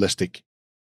ultra realistic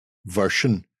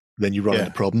version, then you run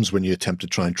into problems when you attempt to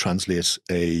try and translate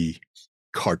a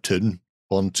cartoon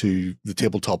onto the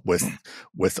tabletop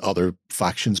with other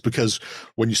factions, because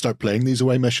when you start playing these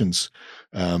away missions,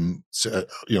 it's a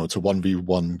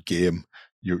 1v1 game.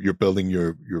 You're building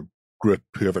your group,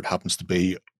 whoever it happens to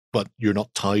be, but you're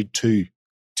not tied to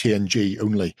TNG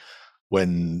only.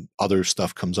 When other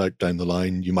stuff comes out down the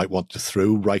line, you might want to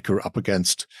throw Riker up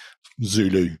against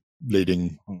Zulu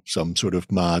leading some sort of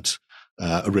mad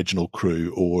original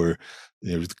crew, or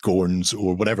the Gorns,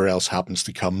 or whatever else happens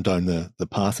to come down the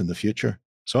path in the future.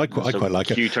 So I quite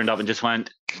like it. You turned up and just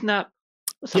went, snap.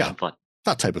 Let's have some fun.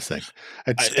 That type of thing.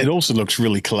 It also looks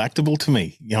really collectible to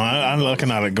me. I'm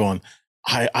looking at it going,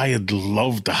 I'd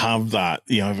love to have that,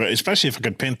 especially if I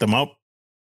could paint them up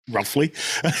roughly,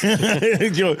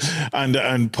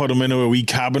 and put them into a wee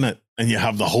cabinet, and you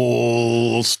have the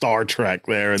whole Star Trek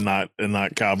there in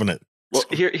that cabinet. Well,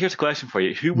 here's a question for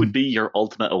you: who would be your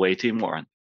ultimate away team, Warren?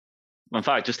 In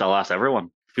fact, I'll ask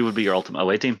everyone: who would be your ultimate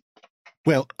away team?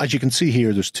 Well, as you can see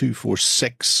here, there's 2, 4,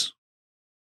 6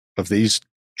 of these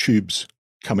tubes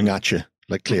coming at you,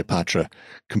 like Cleopatra,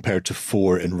 compared to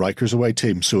 4 in Riker's away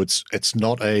team. So it's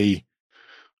not a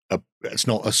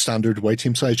standard away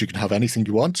team size. You can have anything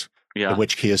you want. Yeah. In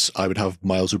which case, I would have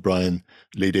Miles O'Brien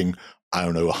leading,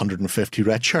 150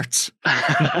 red shirts.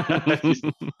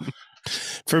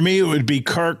 For me, it would be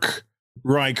Kirk,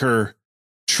 Riker,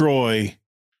 Troy.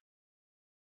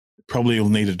 Probably you'll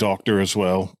need a doctor as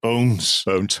well. Bones.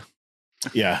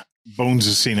 Yeah, Bones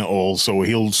has seen it all, so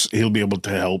he'll be able to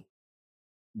help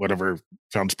whatever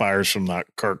transpires from that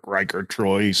Kirk, Riker,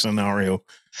 Troy scenario.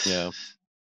 Yeah.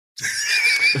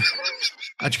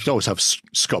 And you could always have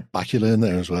Scott Bakula in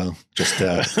there as well, just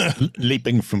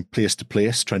leaping from place to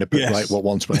place, trying to put right what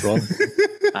once went wrong.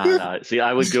 See,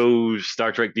 I would go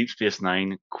Star Trek Deep Space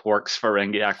Nine, Quark's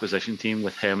Ferengi acquisition team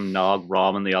with him, Nog,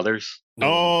 Rom, and the others.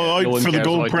 For the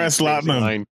Gold Press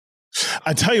Latinum.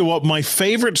 I tell you what, my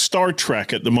favorite Star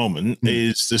Trek at the moment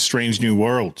is the Strange New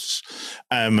Worlds.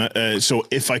 So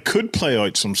if I could play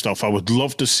out some stuff, I would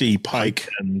love to see Pike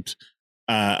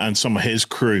and some of his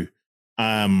crew,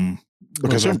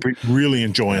 because I'm really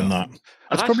enjoying that.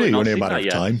 That's probably only a matter of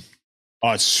time.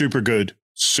 Oh, it's super good.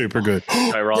 Super good.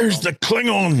 There's the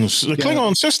Klingons. The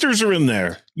Klingon sisters are in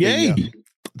there. Yay.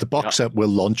 The box set will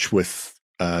launch with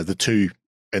the 2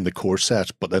 in the core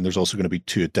set, but then there's also going to be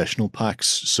 2 additional packs.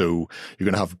 So you're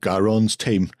going to have Garon's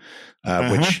team,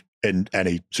 which in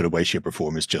any sort of way, shape, or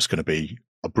form is just going to be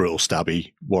a brutal,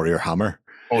 stabby warrior hammer.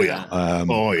 Oh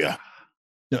yeah.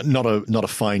 Not a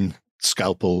fine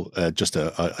scalpel, just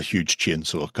a huge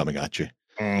chainsaw coming at you.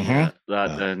 And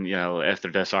if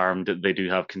they're disarmed, they do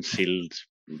have concealed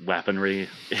weaponry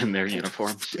in their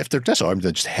uniforms. If they're disarmed,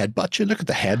 they just headbutt you. Look at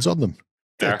the heads on them.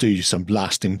 They'll do you some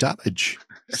lasting damage.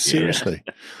 Seriously.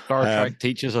 Star Trek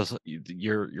teaches us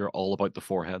you're all about the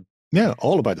forehead. Yeah,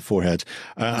 all about the forehead.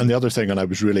 And the other thing, and I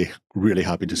was really, really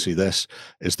happy to see this,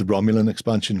 is the Romulan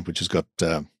expansion, which has got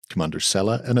Commander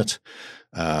Sella in it.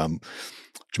 Do you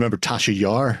remember Tasha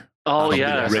Yar? Oh,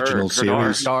 yeah. The original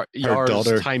series. Yar's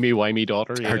daughter. timey-wimey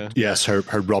daughter. Yeah.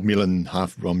 Her Romulan,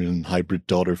 half Romulan hybrid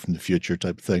daughter from the future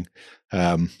type of thing.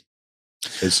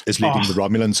 Is leading the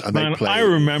Romulans, and they play. I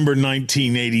remember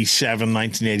 1987,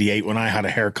 1988 when I had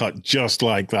a haircut just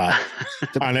like that,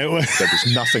 and there was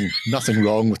nothing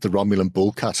wrong with the Romulan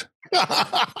bull cut.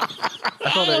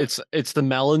 I thought it's the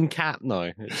melon cat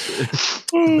now.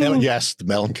 Yes, the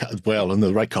melon cat as well, and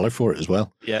the right color for it as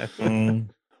well. Yeah.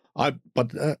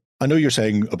 But I know you're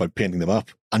saying about painting them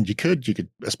up, and you could,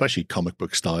 especially comic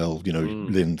book style,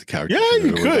 laying the characters. Yeah,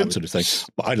 you could. That sort of thing.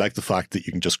 But I like the fact that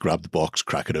you can just grab the box,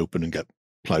 crack it open, and get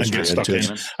plowed straight into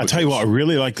it. I tell you what, I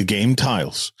really like the game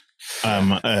tiles.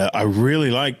 I really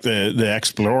like the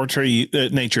exploratory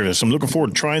nature of this. I'm looking forward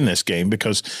to trying this game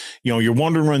because, you're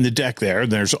wandering around the deck there.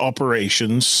 There's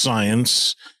operations,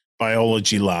 science,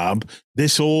 biology lab.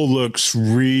 This all looks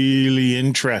really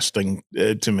interesting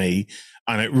to me.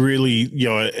 And it really,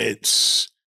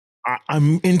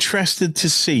 I'm interested to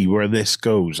see where this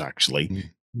goes,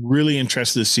 actually. Really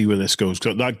interested to see where this goes.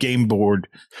 Because that game board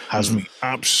has me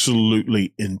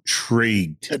absolutely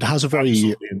intrigued. It has a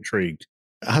very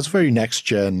next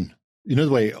gen. The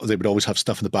way they would always have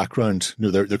stuff in the background.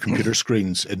 Their computer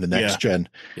screens in the next gen,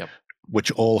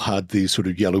 which all had these sort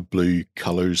of yellow blue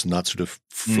colors and that sort of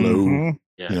flow.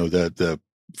 The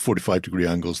 45-degree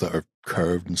angles that are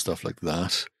curved and stuff like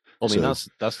that. I mean, that's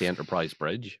the Enterprise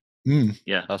bridge.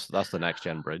 Yeah, that's the next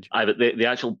gen bridge. But the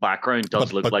actual background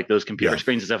does look like those computer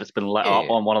screens, as if it's been lit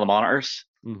up on one of the monitors.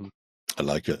 Mm-hmm. I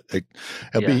like it.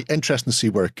 It'll be interesting to see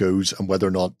where it goes and whether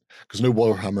or not, because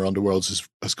Warhammer Underworlds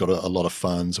has got a lot of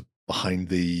fans behind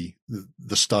the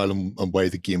style and way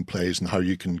the game plays and how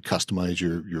you can customize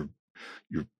your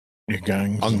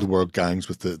gangs, Underworld gangs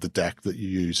with the deck that you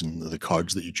use and the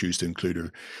cards that you choose to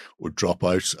include or drop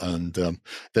out. And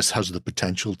this has the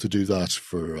potential to do that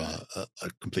for a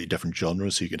completely different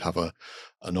genre. So you can have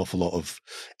an awful lot of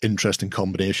interesting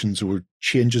combinations or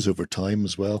changes over time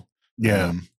as well.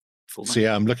 Yeah.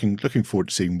 I'm looking forward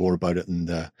to seeing more about it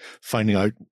and finding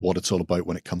out what it's all about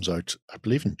when it comes out. I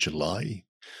believe in July.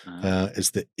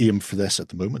 Is the aim for this at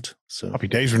the moment. So happy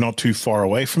days. We're not too far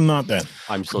away from that then.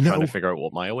 I'm still trying to figure out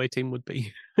what my away team would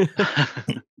be. I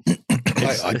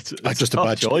just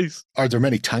imagine. Choice. Are there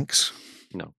many tanks?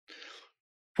 No.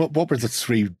 What were the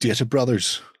three Data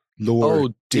brothers? Lore,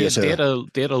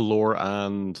 Data, Lore,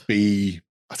 and B.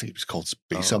 I think it was called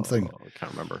B something. I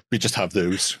can't remember. We just have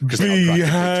those.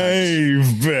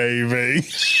 Behave, baby.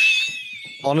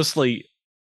 Honestly,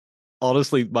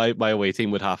 my away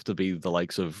team would have to be the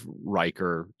likes of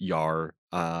Riker, Yar.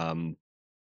 I'd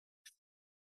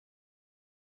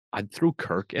throw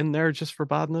Kirk in there just for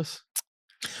badness.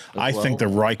 I think the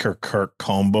Riker Kirk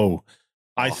combo.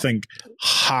 I think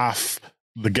half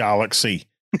the galaxy.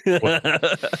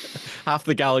 Half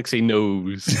the galaxy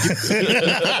knows.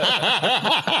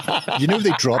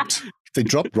 They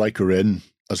dropped Riker in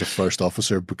as a first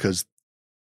officer because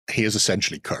he is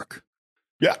essentially Kirk.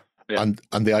 Yeah. And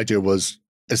the idea was,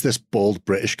 is this bald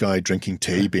British guy drinking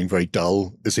tea, being very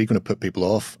dull, is he going to put people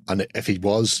off? And if he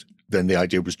was, then the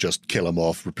idea was just kill him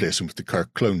off, replace him with the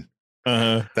Kirk clone.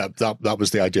 That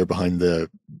was the idea behind the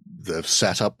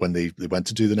setup when they went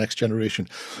to do the Next Generation.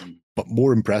 But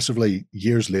more impressively,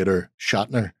 years later,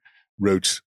 Shatner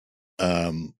wrote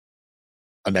a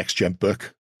Next Gen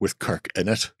book with Kirk in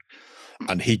it.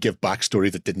 And he gave backstory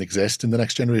that didn't exist in the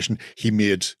Next Generation. He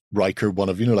made Riker one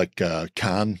of,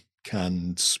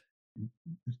 Khan's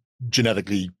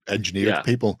genetically engineered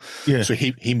people. Yeah. So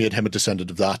he made him a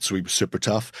descendant of that. So he was super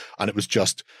tough. And it was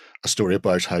just a story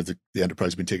about how the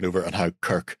Enterprise had been taken over and how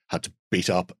Kirk had to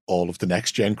beat up all of the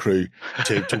Next Gen crew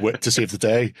to save the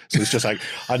day. So it's just like,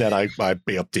 and then I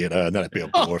beat up Data and then I beat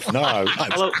up Worf. No,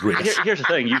 here's the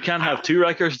thing. You can have two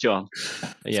Rikers, John.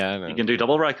 Yeah, no. You can do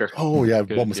double Riker. Oh yeah,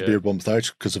 one with the beard, one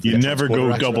without. Because of you never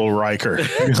go double Riker.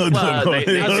 They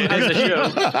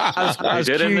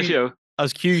did in the show.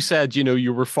 As Q said,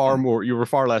 you were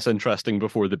far less interesting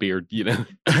before the beard, Well,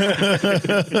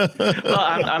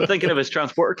 I'm thinking of his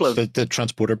transporter club. The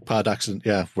transporter pad accident,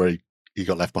 where he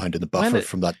got left behind in the buffer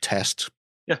from that test.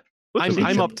 Yeah.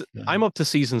 I'm up to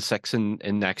season 6 in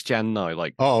Next Gen now.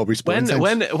 Like,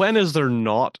 when is there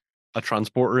not a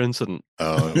transporter incident?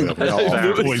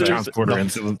 Always transporter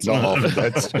incidents. Not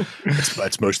often.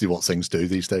 It's mostly what things do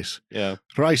these days. Yeah.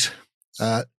 Right.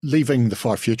 Leaving the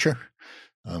far future.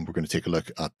 We're going to take a look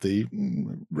at the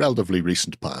relatively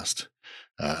recent past,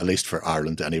 at least for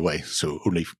Ireland anyway, so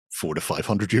only 400 to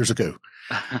 500 years ago.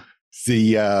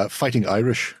 The Fighting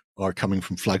Irish are coming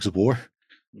from Flags of War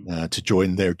to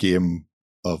join their game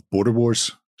of Border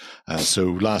Wars. So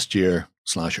last year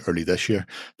 / early this year,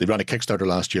 they ran a Kickstarter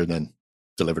last year and then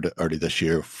delivered it early this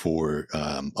year for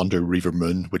Under Reaver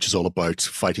Moon, which is all about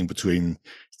fighting between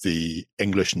the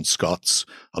English and Scots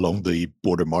along the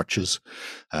border marches.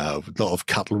 A lot of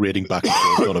cattle raiding back and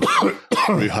forth, a lot of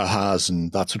brouhahas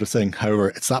and that sort of thing. However,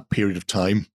 it's that period of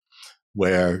time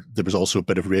where there was also a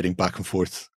bit of raiding back and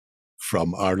forth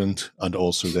from Ireland and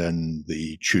also then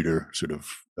the Tudor sort of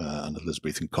and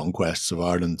Elizabethan conquests of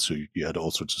Ireland. So you had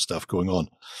all sorts of stuff going on.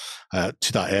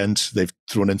 To that end, they've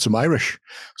thrown in some Irish.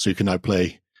 So you can now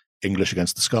play English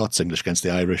against the Scots, English against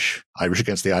the Irish, Irish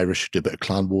against the Irish, do a bit of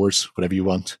clan wars, whatever you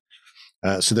want.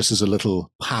 So this is a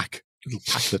little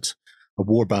packlet, a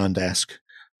warband-esque,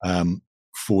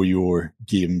 for your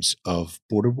games of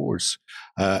Border Wars.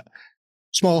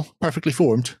 Small, perfectly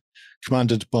formed,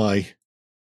 commanded by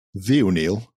the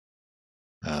O'Neill,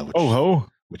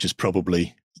 which is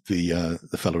probably the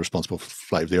fellow responsible for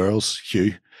Flight of the Earls,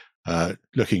 Hugh,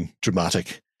 looking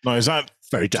dramatic. Now, is that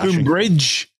very dashing?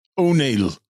 Tunbridge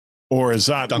O'Neill, or is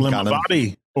that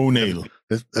Limavady O'Neill?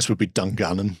 This would be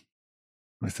Dungannon,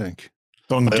 I think.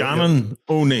 Dungannon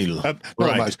O'Neill.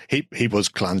 Right. He was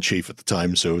clan chief at the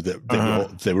time, so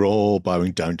they were all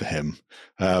bowing down to him.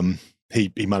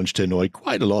 He managed to annoy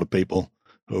quite a lot of people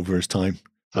over his time.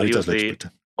 So he was the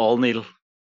All-Neil.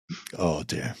 Oh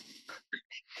dear.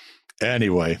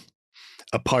 Anyway,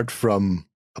 apart from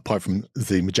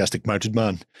the majestic mounted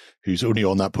man, who's only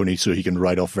on that pony so he can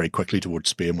ride off very quickly towards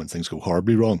Spain when things go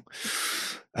horribly wrong,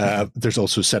 there's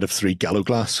also a set of 3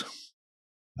 Gallowglass.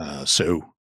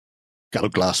 So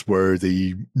Gallowglass were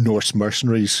the Norse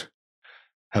mercenaries,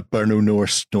 Hiberno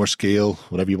Norse, Norse Gael,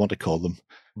 whatever you want to call them,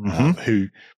 who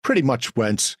pretty much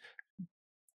went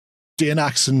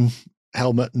Daenax and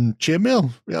helmet and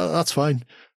chainmail. Yeah, that's fine.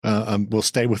 And we'll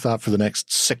stay with that for the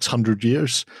next 600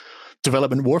 years.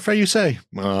 Development warfare, you say?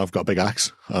 I've got a big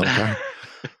axe. Okay.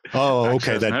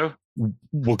 Okay, then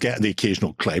we'll get the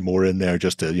occasional claymore in there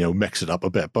just to mix it up a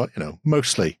bit. But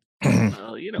mostly,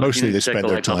 mostly they spent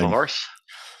their time.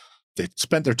 They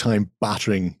spent their time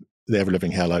battering the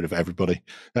ever-living hell out of everybody.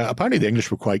 Apparently, the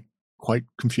English were quite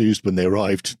confused when they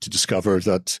arrived to discover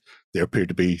that there appeared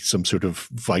to be some sort of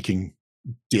Viking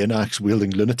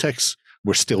Daenax-wielding lunatics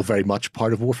were still very much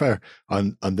part of warfare,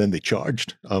 and then they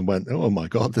charged and went, "Oh my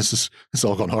God, this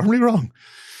all gone horribly wrong."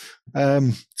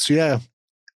 So yeah,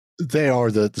 they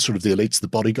are the sort of the elites, the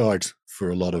bodyguard for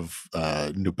a lot of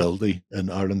nobility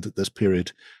in Ireland at this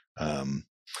period, and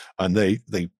they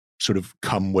sort of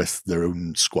come with their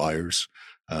own squires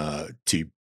to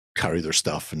carry their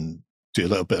stuff and do a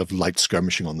little bit of light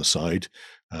skirmishing on the side.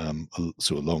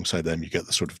 So alongside them, you get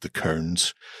the sort of the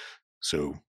kerns,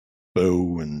 so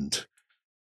bow and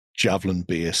javelin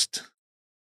based,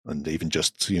 and even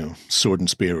just sword and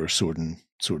spear or sword and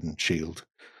shield,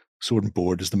 sword and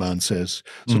board, as the man says.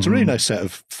 So it's a really nice set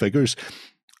of figures.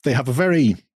 They have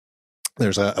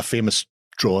there's a famous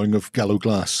drawing of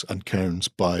Gallowglass and kerns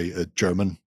by a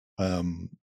German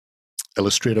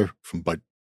illustrator from about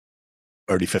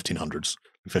early 1500s,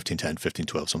 1510,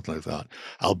 1512, something like that,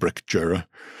 Albrecht Dürer.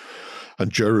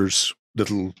 And Dürer's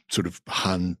little sort of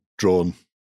hand-drawn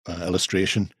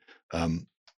illustration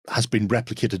has been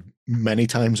replicated many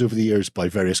times over the years by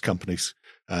various companies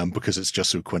because it's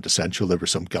just so quintessential. There were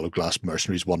some Gallowglass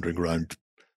mercenaries wandering around,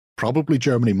 probably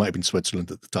Germany, might have been Switzerland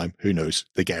at the time, who knows,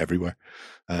 they get everywhere.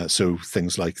 So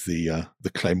things like the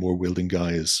claymore wielding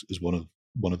guy is one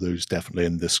of those, definitely,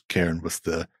 in this cairn with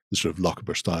the sort of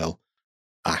Lochaber style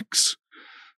axe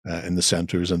in the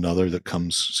center is another that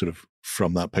comes sort of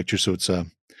from that picture. So it's a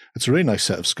really nice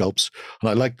set of sculpts,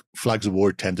 and I like Flags of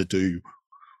War tend to do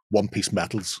one-piece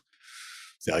metals.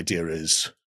 The idea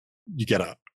is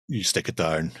you stick it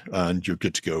down and you're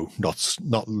good to go.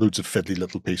 Not loads of fiddly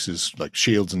little pieces like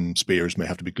shields and spears may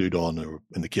have to be glued on, or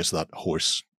in the case of that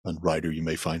horse and rider, you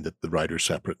may find that the rider's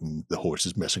separate and the horse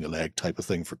is missing a leg, type of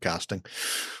thing for casting.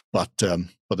 But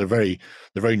they're very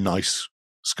nice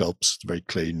sculpts, very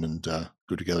clean and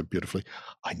go together beautifully.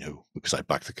 I know, because I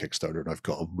backed the Kickstarter and I've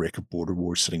got a rake of Border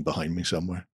Wars sitting behind me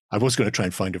somewhere. I was going to try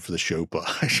and find it for the show, but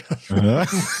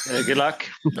good luck.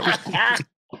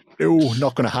 No,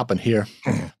 not going to happen here.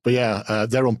 But yeah,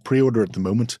 they're on pre-order at the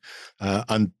moment,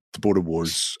 and the Border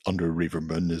Wars under Reaver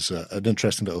Moon is an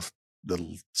interesting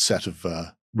little set of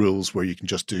rules where you can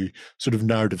just do sort of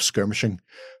narrative skirmishing,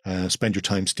 spend your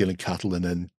time stealing cattle, and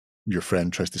then your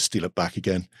friend tries to steal it back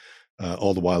again.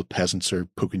 All the while, peasants are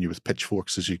poking you with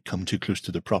pitchforks as you come too close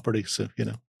to their property. So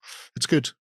it's good.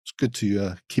 It's good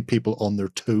to keep people on their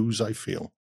toes, I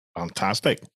feel.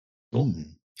 Fantastic.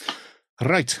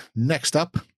 Right, next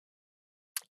up,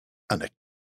 an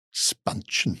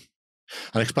expansion.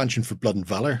 An expansion for Blood and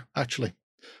Valor, actually.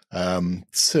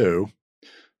 So,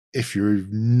 if you're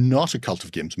not a Cult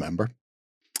of Games member,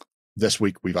 this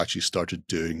week we've actually started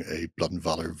doing a Blood and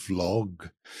Valor vlog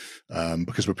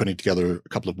because we're putting together a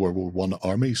couple of World War I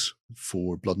armies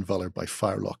for Blood and Valor by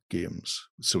Firelock Games.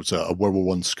 So it's a World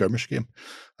War I skirmish game.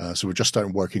 So we're just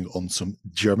starting working on some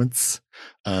Germans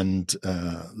and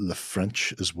the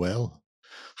French as well.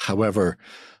 However,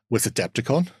 with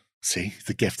Adepticon, see,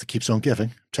 the gift that keeps on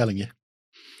giving, I'm telling you,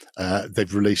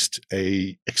 they've released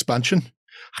a expansion.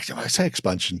 I say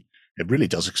expansion. it really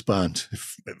does expand.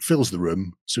 It fills the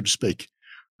room, so to speak.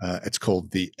 It's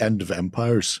called The End of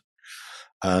Empires.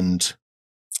 And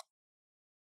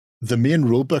the main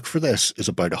rulebook for this is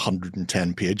about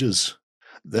 110 pages.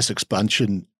 This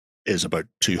expansion is about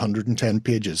 210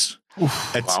 pages.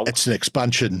 Oof, it's an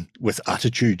expansion with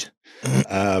attitude.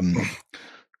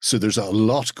 So there's a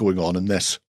lot going on in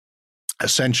this.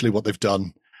 Essentially what they've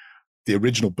done, the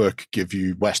original book gave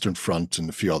you Western Front and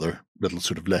a few other little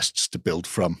sort of lists to build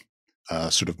from,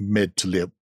 sort of mid to late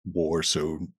war.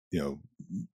 So,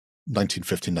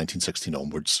 1915, 1916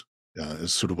 onwards.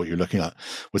 Is sort of what you're looking at.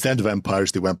 With the End of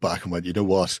Empires, they went back and went, you know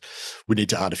what, we need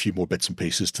to add a few more bits and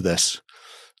pieces to this.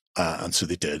 And so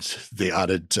they did. They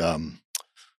added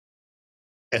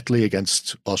Italy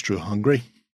against Austro-Hungary.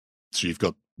 So you've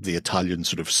got the Italian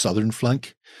sort of southern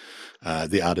flank.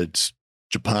 They added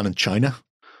Japan and China.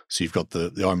 So you've got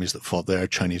the armies that fought there,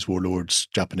 Chinese warlords,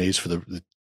 Japanese for the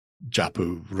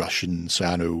Japo-Russian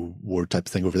Sino war type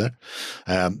of thing over there.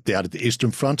 They added the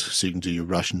Eastern Front, so you can do your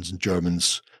Russians and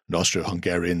Germans and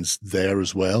Austro-Hungarians there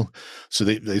as well. So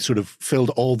they sort of filled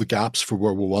all the gaps for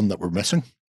World War I that were missing.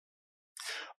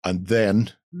 And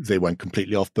then they went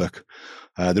completely off book.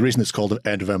 The reason it's called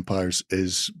End of Empires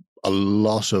is a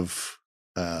lot of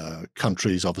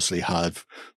countries obviously have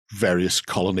various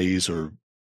colonies or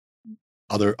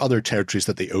other territories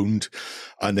that they owned.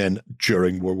 And then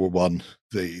during World War I,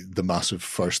 the massive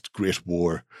First Great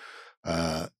War,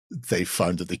 they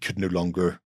found that they could no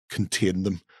longer contain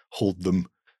them, hold them,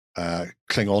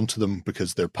 cling on to them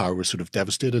because their power was sort of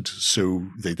devastated. So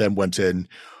they then went in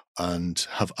and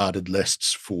have added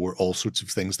lists for all sorts of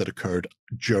things that occurred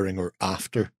during or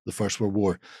after the First World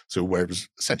War. So where it was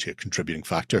essentially a contributing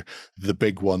factor, the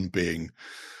big one being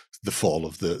the fall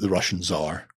of the Russian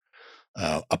Tsar.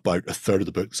 About a third of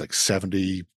the book, it's like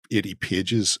 70, 80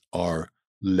 pages, are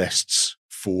lists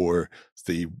for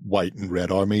the white and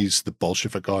red armies, the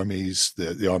Bolshevik armies,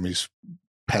 the armies,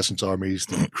 peasant armies,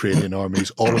 the Ukrainian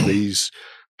armies, all of these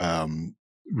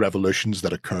revolutions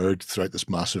that occurred throughout this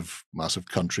massive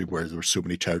country where there were so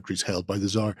many territories held by the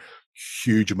Tsar.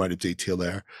 Huge amount of detail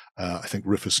there. I think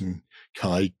Rufus and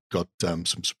Kai got some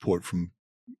support from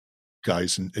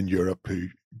guys in Europe who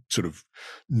sort of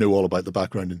know all about the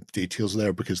background and details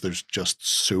there, because there's just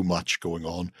so much going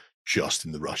on just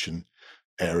in the Russian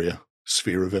area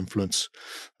sphere of influence.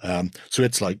 So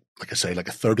it's like I say, like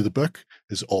a third of the book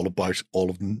is all about all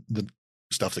of the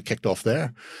stuff that kicked off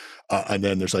there. And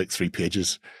then there's like 3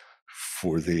 pages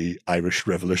for the Irish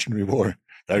Revolutionary War,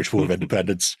 the Irish War of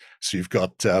Independence. So you've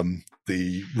got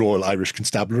the Royal Irish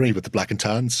Constabulary with the Black and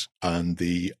Tans and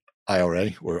the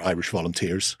IRA, or Irish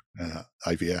Volunteers,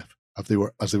 IVF,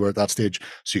 as they were at that stage.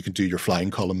 So you can do your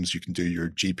flying columns, you can do your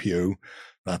GPO,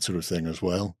 that sort of thing as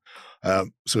well.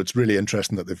 So it's really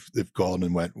interesting that they've gone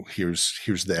and went, well, here's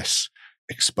this,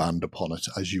 expand upon it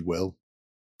as you will.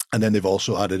 And then they've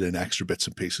also added in extra bits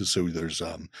and pieces. So there's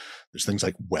things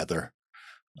like weather,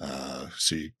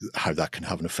 see how that can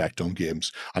have an effect on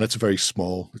games. And it's very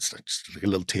small. It's like a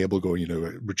little table going,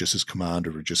 it reduces command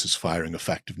or reduces firing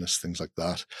effectiveness, things like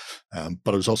that.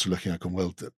 But I was also looking at going,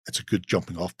 well, it's a good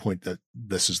jumping off point that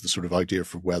this is the sort of idea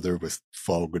for weather with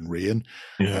fog and rain.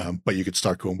 Yeah. But you could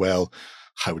start going, well,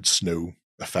 how would snow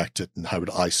affect it, and how would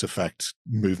ice affect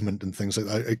movement and things like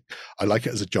that? I like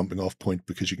it as a jumping off point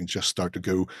because you can just start to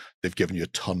go, they've given you a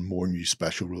ton more new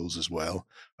special rules as well.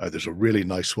 There's a really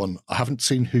nice one I haven't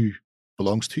seen who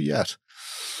belongs to yet,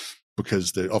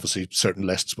 because obviously certain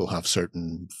lists will have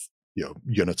certain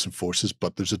units and forces,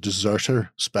 but there's a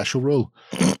deserter special rule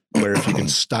where if you can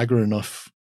stagger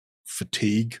enough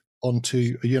fatigue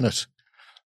onto a unit,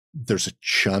 there's a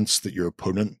chance that your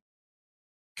opponent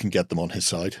can get them on his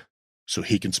side. So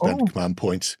he can spend a command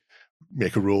point,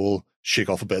 make a roll, shake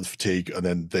off a bit of fatigue, and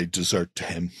then they desert to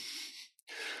him.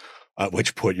 At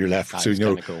which point you're left.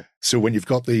 Cool. So when you've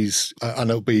got these, and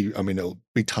it'll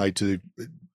be tied to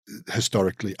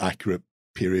historically accurate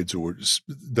periods, or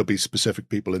there'll be specific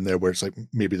people in there where it's like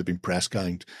maybe they've been press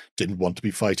ganged, didn't want to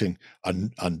be fighting,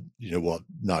 and you know what?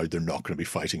 Now they're not going to be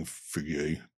fighting for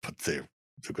you, but they're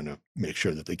going to make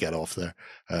sure that they get off there.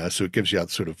 So it gives you that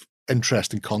sort of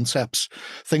interesting concepts,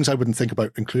 things I wouldn't think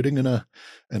about including in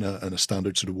a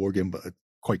standard sort of war game, but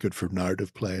quite good for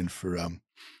narrative play and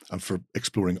for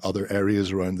exploring other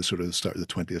areas around the sort of the start of the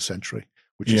 20th century,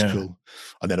 which is cool.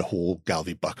 And then a whole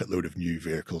Galvey bucket load of new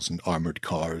vehicles and armored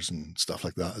cars and stuff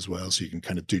like that as well, so you can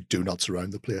kind of do donuts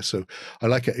around the place. So I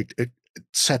like it. It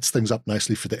sets things up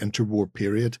nicely for the interwar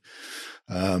period,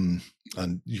 and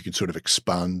you can sort of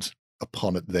expand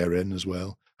upon it therein as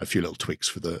well. a few little tweaks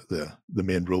for the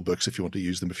main rule books if you want to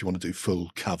use them. If you want to do full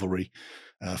cavalry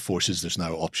forces, there's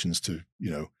now options to,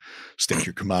 stick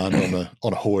your command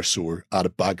on a horse or add a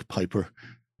bagpiper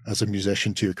as a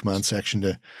musician to your command section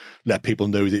to let people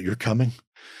know that you're coming.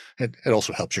 It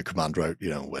also helps your commander out,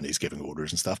 when he's giving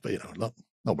orders and stuff. But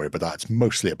not worry about that. It's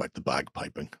mostly about the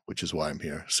bagpiping, which is why I'm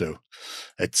here. So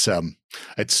it's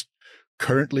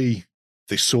currently,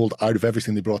 they sold out of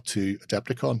everything they brought to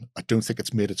Adepticon. I don't think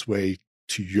it's made its way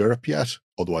to Europe yet,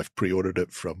 although I've pre-ordered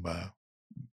it from a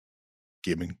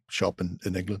gaming shop in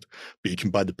England. But you can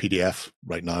buy the PDF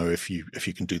right now if you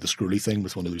can do the scrolly thing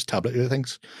with one of those tablet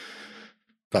things.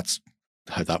 That's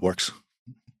how that works,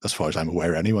 as far as I'm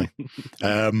aware anyway.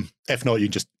 If not, you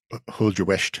can just hold your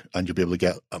wish and you'll be able to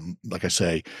get, like I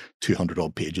say, 200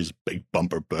 odd pages, big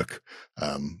bumper book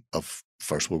of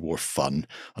First World War fun.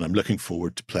 And I'm looking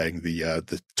forward to playing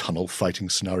the tunnel fighting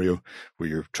scenario where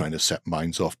you're trying to set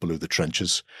mines off below the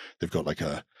trenches. They've got like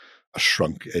a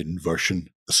shrunk in version,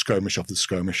 a skirmish of the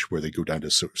skirmish, where they go down to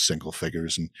sort of single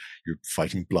figures and you're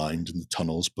fighting blind in the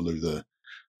tunnels below the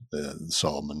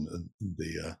Somme and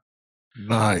the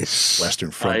nice Western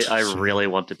Front. I really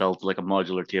want to build like a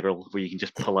modular table where you can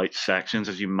just pull out sections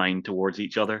as you mine towards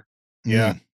each other.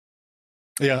 Yeah,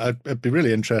 it'd be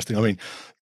really interesting. I mean,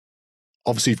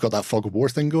 obviously you've got that fog of war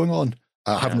thing going on.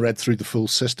 I haven't read through the full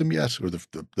system yet, or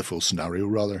the full scenario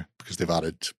rather, because they've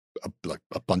added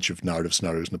a bunch of narrative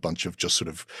scenarios and a bunch of just sort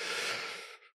of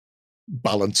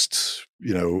balanced,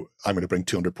 I'm going to bring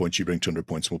 200 points, you bring 200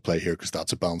 points, and we'll play here because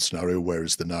that's a balanced scenario,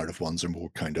 whereas the narrative ones are more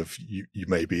kind of, you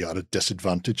may be at a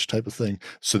disadvantage type of thing.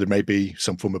 So there may be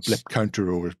some form of blip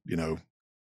counter or,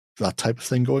 that type of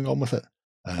thing going on with it.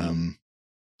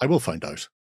 I will find out.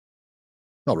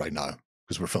 Not right now,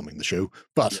 because we're filming the show,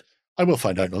 but I will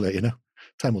find out and I'll let you know.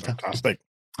 Time will tell. Fantastic.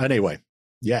 Anyway,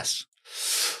 yes.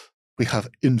 We have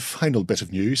in final bit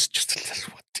of news, just a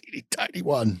little teeny tiny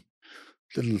one.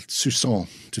 Little Sousson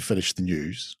to finish the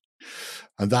news,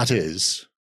 and that is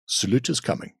Salute is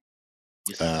coming.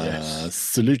 Yes.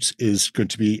 Salute is going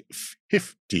to be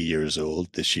 50 years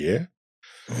old this year,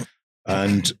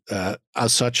 and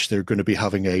as such, they're going to be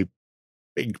having a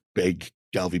big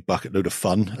Galvy bucket load of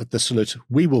fun at the Salute.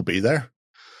 We will be there.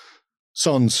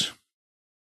 Sans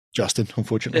Justin,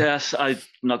 unfortunately. Yes, I'm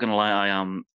not going to lie, I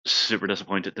am super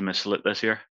disappointed to miss Salute this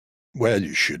year. Well,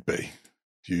 you should be.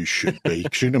 You should be.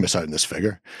 You're going to miss out on this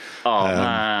figure. Oh,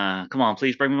 man. Come on,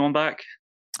 please bring me one back.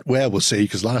 Well, we'll see,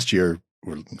 because last year,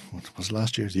 what was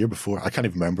last year? The year before? I can't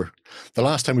even remember. The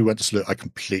last time we went to Salute, I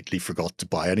completely forgot to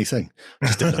buy anything. I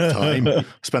just didn't have time.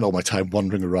 Spent all my time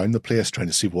wandering around the place trying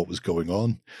to see what was going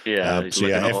on. Yeah,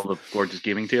 looking at all the gorgeous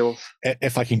gaming tables.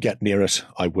 If I can get near it,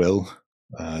 I will.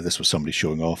 This was somebody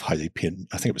showing off how they paint.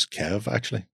 I think it was Kev,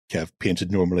 actually. Kev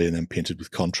painted normally and then painted with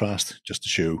contrast, just to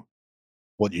show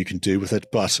what you can do with it.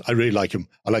 But I really like him.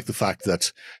 I like the fact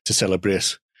that to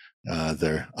celebrate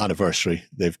their anniversary,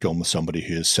 they've gone with somebody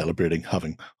who is celebrating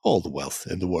having all the wealth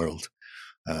in the world.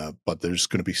 But there's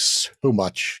going to be so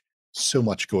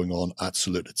much going on at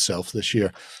Salute itself this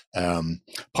year.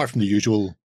 Apart from the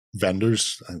usual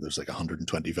vendors, I think there's like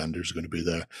 120 vendors are going to be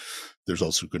there. There's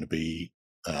also going to be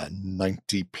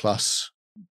 90 plus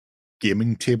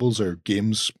gaming tables or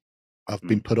games have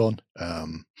been put on.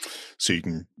 So you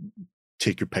can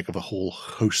take your pick of a whole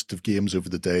host of games over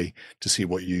the day to see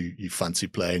what you fancy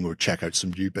playing, or check out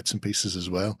some new bits and pieces as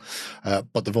well.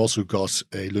 But they've also got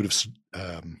a load of,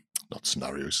 not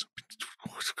scenarios,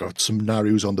 got some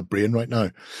scenarios on the brain right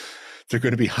now. They're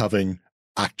going to be having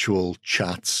actual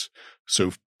chats,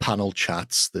 so panel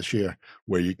chats this year,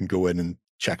 where you can go in and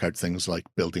check out things like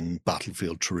building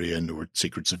battlefield terrain or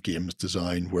secrets of games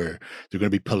design, where they're going to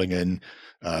be pulling in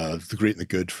the great and the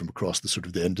good from across the sort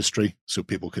of the industry, so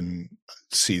people can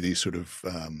see these sort of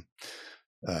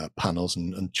panels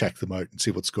and check them out and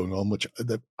see what's going on, which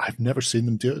I've never seen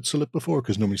them do it at Salute before,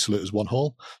 because normally Salute is one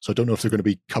hall. So I don't know if they're going to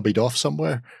be cubbied off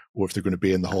somewhere, or if they're going to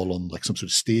be in the hall on like some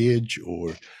sort of stage,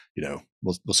 or,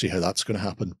 we'll see how that's going to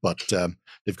happen. But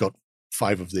they've got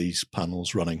 5 of these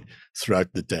panels running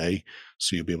throughout the day,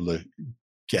 so you'll be able to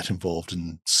get involved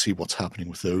and see what's happening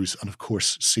with those, and of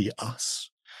course see us.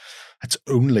 It's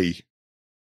only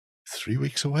 3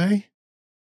 weeks away.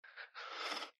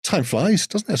 Time flies,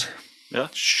 doesn't it? Yeah.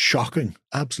 Shocking,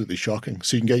 absolutely shocking.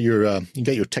 So you can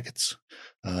get your tickets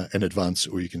in advance,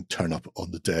 or you can turn up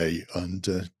on the day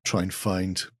and try and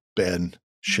find Ben,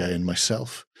 Shay, and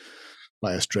myself.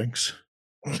 Buy us drinks.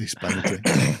 Please buy me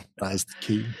drinks. That is the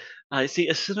key. I see.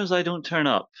 As soon as I don't turn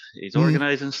up, he's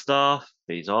organising stuff.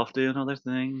 He's off doing other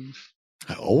things.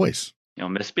 Always.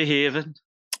 Misbehaving.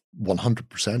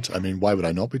 100%. I mean, why would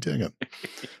I not be doing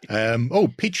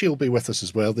it? Peachy will be with us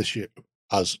as well this year.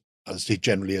 as he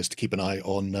generally is, to keep an eye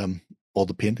on all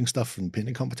the painting stuff and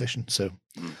painting competition. So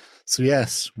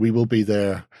yes, we will be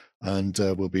there, and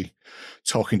we'll be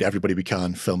talking to everybody we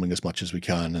can, filming as much as we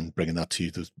can, and bringing that to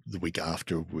you the week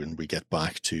after when we get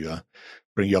back to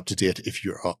bring you up to date if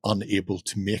you're unable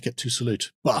to make it to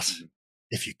Salute. But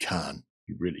if you can,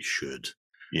 you really should.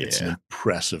 Yeah. It's an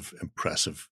impressive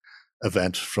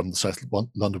event from the South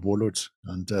London Warlords,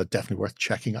 and definitely worth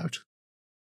checking out.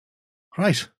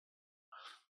 Right.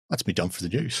 That's me done for the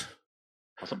news.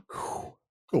 Awesome. Go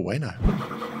away now.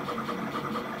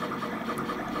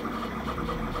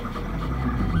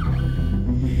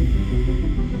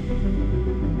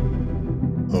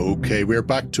 Okay, we're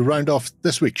back to round off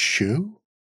this week's show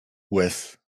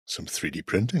with some 3D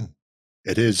printing.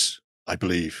 It is, I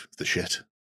believe, the shit.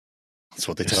 That's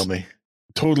what they tell me.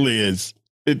 Totally is.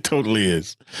 It totally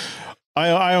is.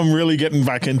 I am really getting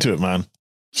back into it, man.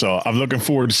 So I'm looking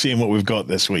forward to seeing what we've got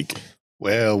this week.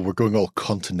 Well, we're going all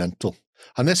continental.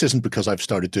 And this isn't because I've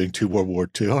started doing 2 World War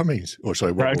II armies, or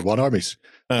sorry, World War I armies.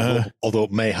 Although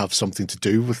it may have something to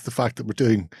do with the fact that we're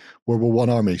doing World War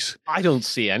I armies. I don't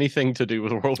see anything to do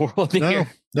with World War I here.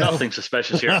 No. Nothing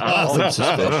suspicious here. Nothing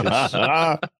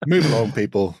suspicious. Move along,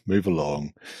 people. Move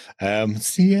along.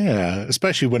 So yeah,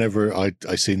 especially whenever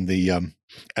I seen the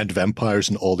End of Empires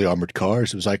and all the armored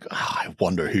cars, it was like, I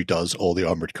wonder who does all the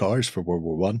armored cars for World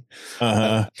War One.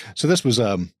 So this was,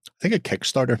 I think, a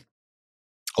Kickstarter.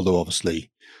 Although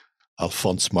obviously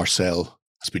Alphonse Marcel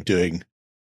has been doing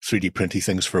 3D printing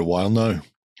things for a while now.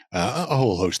 A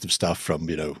whole host of stuff from,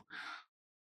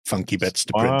 funky bits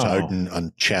to print out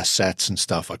and chess sets and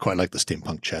stuff. I quite like the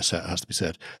steampunk chess set, it has to be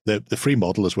said. The free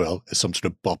model as well is some sort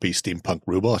of boppy steampunk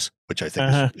robot, which I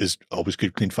think is always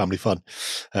good, clean family fun.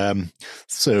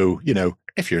 So,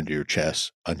 if you're into your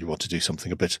chess and you want to do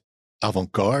something a bit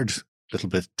avant-garde, a little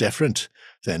bit different,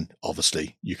 then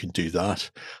obviously you can do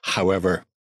that. However,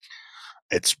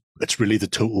 it's really the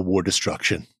total war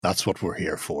destruction. That's what we're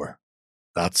here for.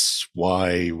 That's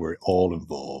why we're all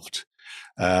involved.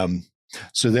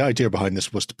 So the idea behind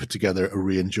this was to put together a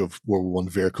range of World War I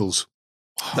vehicles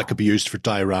that could be used for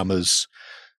dioramas,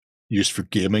 used for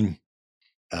gaming,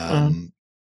 in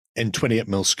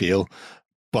 28mm scale,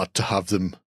 but to have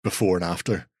them before and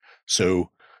after.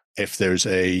 So if there's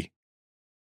a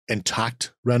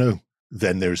intact Renault,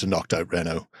 then there's a knocked out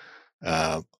Renault.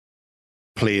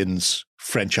 Planes,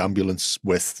 French ambulance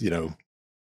with,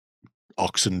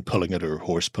 oxen pulling it or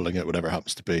horse pulling it, whatever it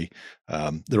happens to be.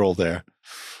 They're all there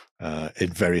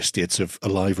in various states of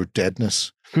alive or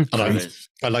deadness. And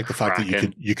I like the fact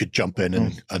that you could jump in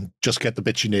and just get the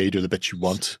bits you need or the bits you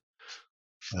want.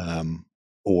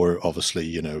 Or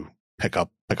obviously, pick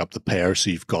up the pair, so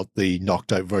you've got the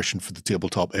knocked out version for the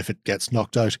tabletop if it gets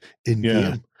knocked out in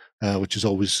game, which is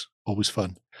always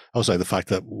fun. I also like the fact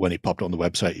that when he popped on the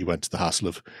website, he went to the hassle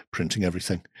of printing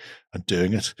everything and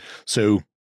doing it. So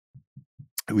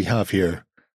we have here,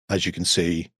 as you can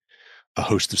see, a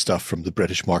host of stuff from the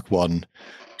British Mark I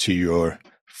to your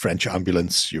French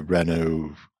ambulance, your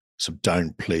Renault, some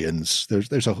downed planes.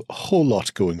 There's a whole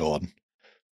lot going on.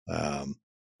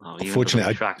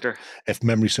 Unfortunately, if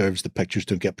memory serves, the pictures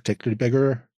don't get particularly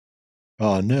bigger.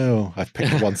 Oh no, I've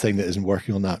picked one thing that isn't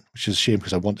working on that, which is a shame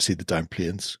because I want to see the downed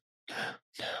planes.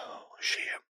 No,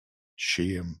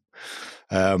 shame.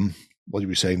 What are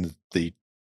we saying? The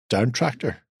down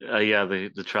tractor?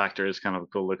 The tractor is kind of a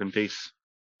cool looking piece.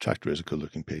 Tractor is a cool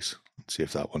looking piece. Let's see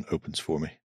if that one opens for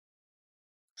me.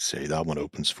 Say that one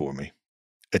opens for me.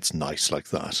 It's nice like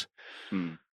that.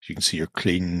 You can see your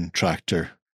clean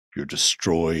tractor, your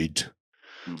destroyed.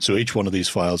 So each one of these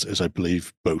files is, I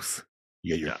believe, both.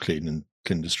 You get your clean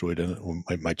and destroyed in it, or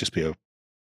it might just be a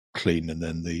clean and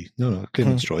then clean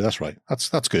and destroy. That's right.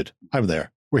 That's good. I'm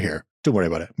there. We're here. Don't worry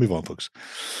about it. Move on, folks.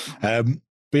 But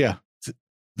yeah,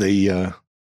 the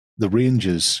range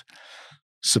is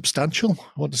substantial.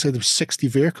 I want to say there's 60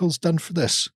 vehicles done for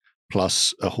this,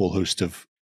 plus a whole host of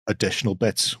additional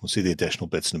bits. We'll see the additional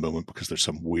bits in a moment because there's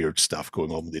some weird stuff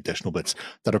going on with the additional bits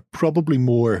that are probably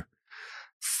more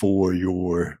for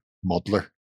your modeler,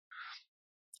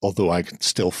 although I can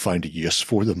still find a use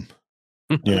for them.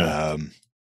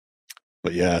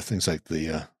 But yeah, things like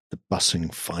the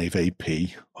Bussing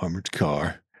 5AP armored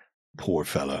car. Poor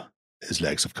fella, his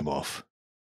legs have come off.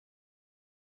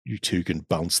 You two can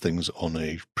bounce things on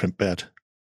a print bed.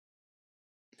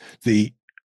 The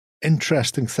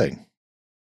interesting thing,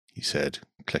 he said,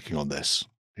 clicking on this.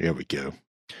 Here we go.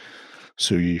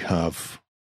 So you have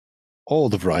all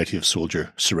the variety of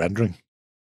soldier surrendering,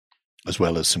 as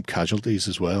well as some casualties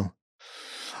as well.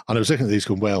 And I was looking at these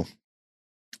going, well,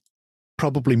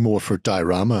 probably more for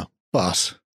diorama,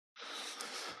 but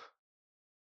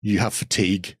you have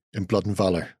fatigue in Blood and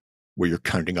Valor, where you're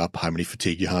counting up how many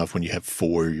fatigue you have. When you have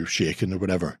 4, you're shaken or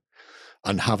whatever.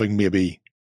 And having maybe,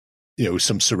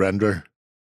 some surrender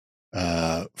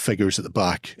figures at the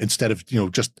back instead of,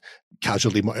 just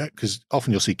casualty, because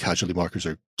often you'll see casualty markers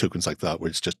or tokens like that where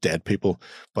it's just dead people.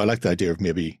 But I like the idea of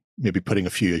maybe putting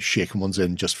a few shaken ones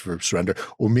in just for surrender.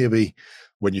 Or maybe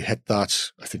when you hit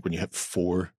that, I think when you hit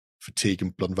 4 fatigue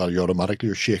and Blood and Valor, you automatically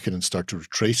are shaken and start to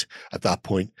retreat. At that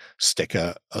point, stick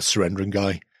a surrendering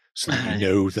guy so that you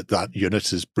know that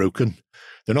unit is broken.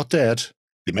 They're not dead.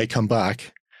 They may come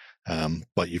back,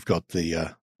 but you've got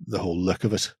the whole look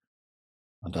of it.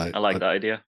 And I like that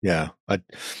idea. Yeah.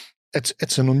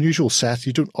 It's an unusual set.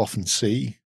 You don't often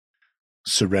see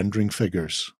surrendering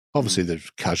figures. Obviously, there's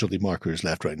casualty markers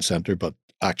left, right, and center, but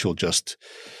actual just...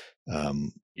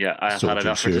 I've had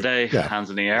enough for today. Yeah. Hands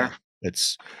in the air. Yeah.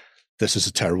 This is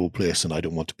a terrible place and I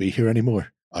don't want to be here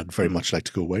anymore. I'd very much like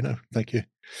to go away now. Thank you.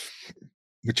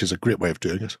 Which is a great way of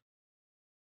doing it.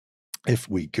 If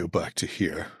we go back to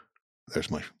here,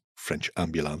 there's my French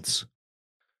ambulance.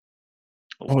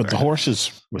 With the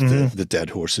horses. With the dead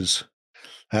horses.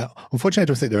 Unfortunately, I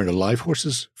don't think they're in the live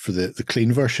horses for the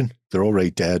clean version. They're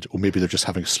already dead, or maybe they're just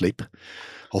having a sleep.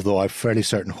 Although I'm fairly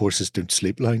certain horses don't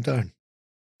sleep lying down.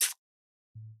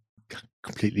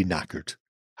 Completely knackered.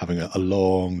 Having a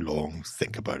long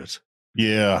think about it.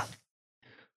 Yeah.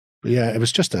 But yeah, it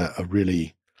was just a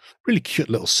really, really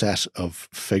cute little set of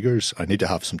figures. I need to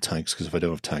have some tanks, because if I don't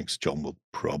have tanks, John will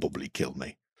probably kill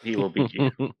me. He will beat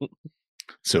you.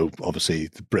 So obviously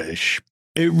the British...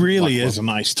 It really is a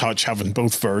nice touch having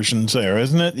both versions there,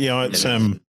 isn't it? It's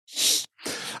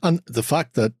and the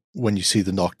fact that when you see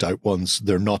the knocked out ones,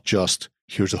 they're not just,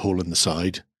 here's a hole in the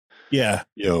side. Yeah.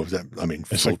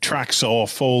 It's like tracks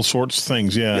off, all sorts of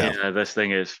things. Yeah, this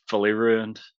thing is fully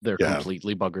ruined. They're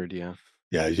completely buggered, yeah.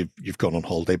 Yeah, you've gone on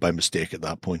holiday by mistake at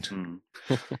that point.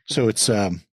 So it's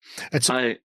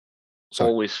I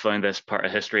always found this part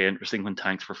of history interesting when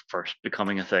tanks were first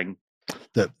becoming a thing.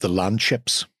 The land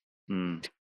ships.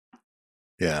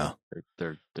 Yeah.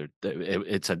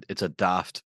 It's a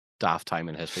daft time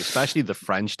in history, especially the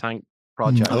French tank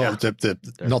project. Oh,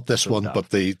 not this one, daft. But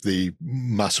the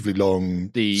massively long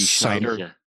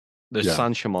Schneider. The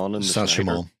Saint-Chamond and the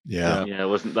Saint-Chamond. Yeah,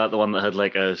 wasn't that the one that had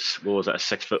like a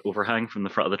 6-foot overhang from the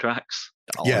front of the tracks?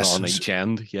 Yes, on each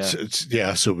end.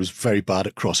 Yeah. So it was very bad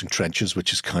at crossing trenches,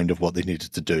 which is kind of what they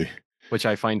needed to do. Which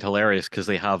I find hilarious because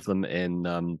they have them in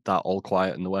that All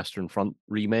Quiet in the Western Front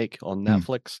remake on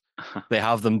Netflix. They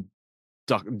have them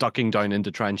ducking down into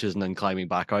trenches and then climbing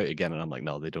back out again, and I'm like,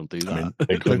 no, they don't do that.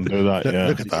 They couldn't do that.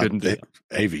 Look at that.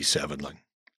 AV7, like.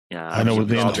 Yeah, I know with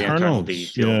the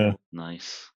internals. Yeah,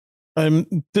 nice.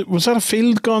 Was that a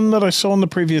field gun that I saw on the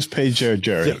previous page there,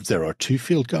 Jerry? There are 2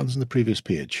 field guns on the previous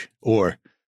page, or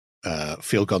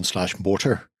field gun /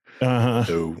 mortar.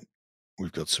 So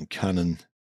we've got some cannon.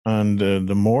 And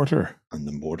the mortar. And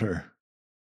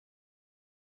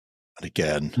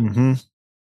again,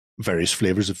 various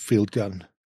flavors of field gun.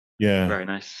 Yeah. Very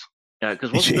nice. Yeah,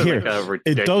 because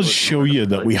it does show you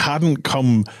that we hadn't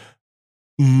come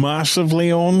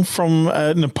massively on from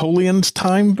Napoleon's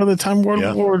time by the time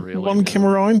World War One came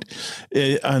around.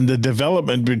 And the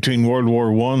development between World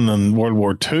War One and World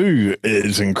War Two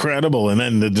is incredible. And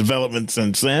then the development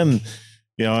since then,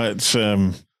 it's...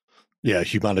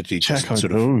 humanity just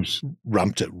sort of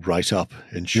ramped it right up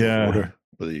in short order.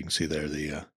 But you can see there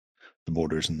the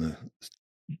mortars and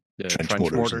the trench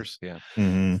mortars.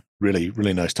 Really,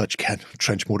 really nice touch. Again,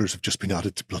 trench mortars have just been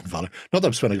added to Blood and Valor. Not that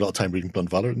I'm spending a lot of time reading Blood and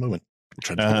Valor at the moment.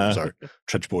 Trench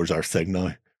mortars are a thing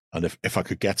now. And if I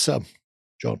could get some,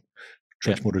 John,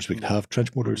 trench mortars, we could have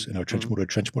trench mortars in our trench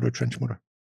mortar.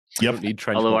 Yep.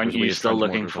 Although, aren't you still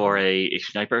looking for a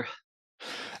sniper?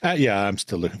 I'm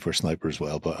still looking for a sniper as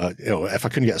well. But if I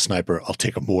couldn't get a sniper, I'll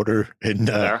take a mortar in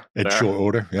short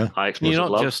order. Yeah. High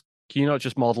explosive Can you not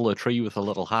just model a tree with a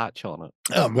little hatch on it?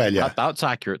 Oh, well, yeah. That's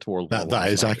accurate to World War One. That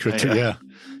is accurate too, yeah.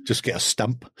 Just get a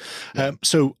stump.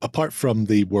 So apart from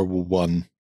the World War One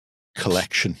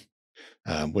collection,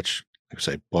 which, like I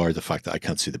say, bar the fact that I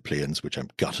can't see the planes, which I'm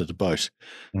gutted about,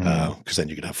 because then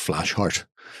you could have Flash Heart.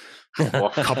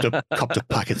 Copped a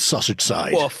packet sausage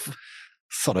side.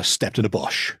 Thought I stepped in a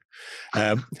bush.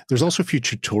 There's also a few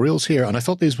tutorials here, and I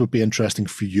thought these would be interesting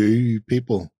for you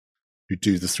people who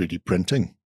do the 3D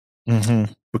printing,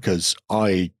 because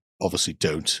I obviously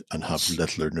don't and have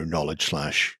little or no knowledge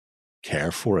 /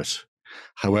 care for it.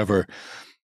 However,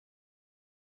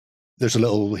 there's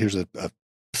here's a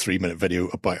 3-minute video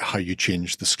about how you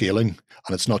change the scaling,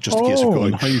 and it's not just a case of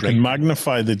going how you can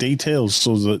magnify the details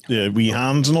so that the wee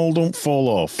hands and all don't fall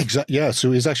off. Exactly. Yeah.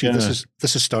 So he's actually this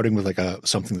is starting with like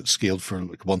something that's scaled for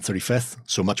like 1/35th,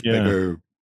 so a much bigger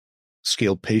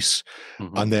scaled piece,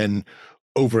 and then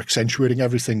over accentuating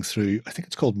everything through, I think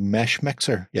it's called Mesh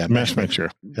Mixer. Yeah, Mesh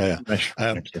Mixer. Yeah, Mesh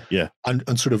Mixer.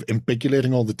 And sort of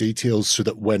imbigulating all the details so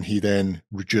that when he then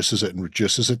reduces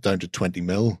it down to 20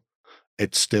 mil,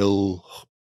 it's still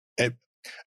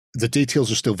the details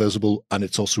are still visible, and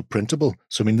it's also printable.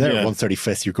 So I mean, there at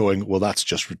 1/35th, you're going, well, that's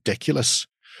just ridiculous.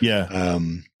 Yeah.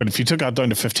 But if you took that down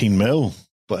to 15 mil.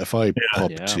 But if I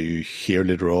pop to here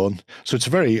later on, so it's a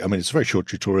very short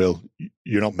tutorial.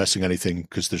 You're not missing anything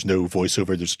because there's no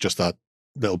voiceover. There's just that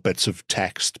little bits of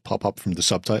text pop up from the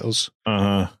subtitles.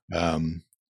 Uh-huh.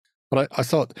 But I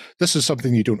thought this is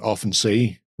something you don't often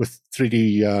see with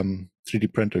 3D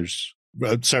printers.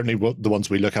 Certainly the ones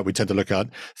we tend to look at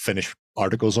finished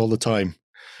articles all the time.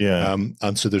 Yeah.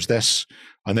 And so there's this,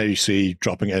 and there you see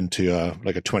dropping into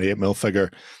like a 28 mil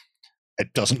figure.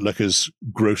 It doesn't look as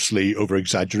grossly over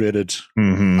exaggerated.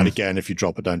 And again, if you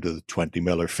drop it down to the 20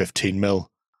 mil or 15 mil.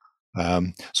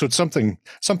 So it's something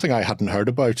I hadn't heard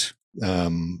about. I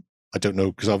don't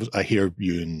know, because I hear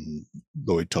you and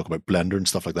Lloyd talk about Blender and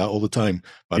stuff like that all the time.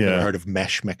 But I've never heard of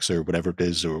Mesh Mixer, whatever it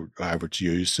is, or however it's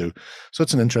used. So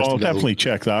it's an interesting. I'll definitely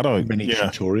check that out. Mini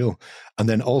tutorial. And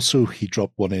then also he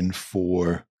dropped one in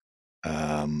for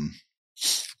how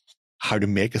to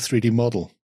make a 3D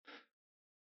model.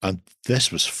 And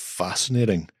this was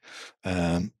fascinating.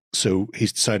 So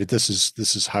he's decided this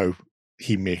is how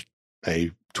he made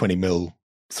a 20 mil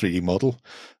 3D model.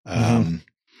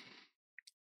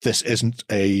 This isn't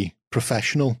a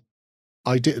professional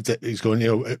idea. He's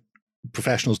going,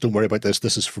 professionals, don't worry about this.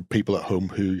 This is for people at home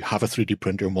who have a 3D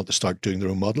printer and want to start doing their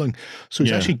own modeling. So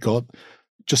he's actually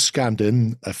just scanned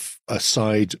in a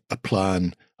side, a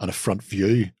plan, and a front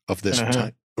view of this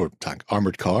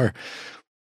armored car.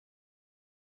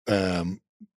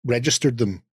 Registered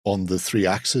them on the 3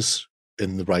 axes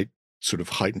in the right sort of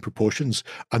height and proportions,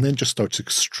 and then just starts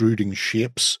extruding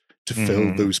shapes to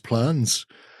fill those plans,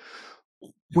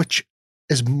 which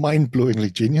is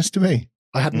mind-blowingly genius to me.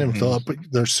 I hadn't ever thought, but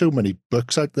there's so many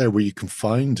books out there where you can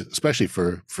find, especially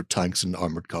for tanks and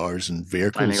armored cars and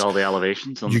vehicles, finding all the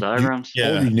elevations on the diagrams.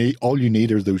 All you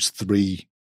need are those 3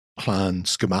 plan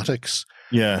schematics.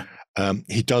 Yeah.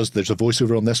 He does. There's a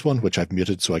voiceover on this one, which I've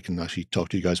muted so I can actually talk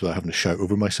to you guys without having to shout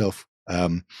over myself.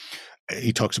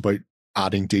 He talks about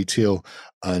adding detail,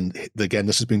 and again,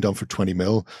 this has been done for 20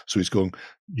 mil. So he's going,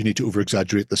 you need to over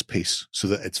exaggerate this piece so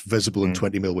that it's visible in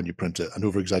 20 mil when you print it, and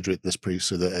over exaggerate this piece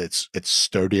so that it's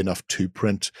sturdy enough to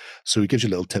print. So he gives you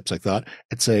little tips like that.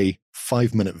 It's a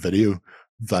 5-minute video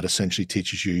that essentially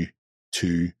teaches you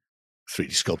to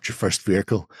 3D sculpt your first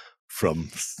vehicle from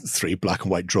 3 black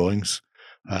and white drawings.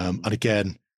 And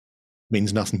again,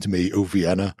 means nothing to me,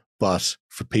 Vienna, but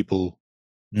for people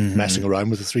messing around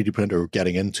with a 3D printer or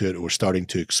getting into it or starting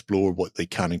to explore what they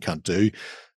can and can't do,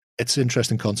 it's an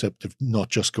interesting concept of not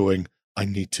just going, I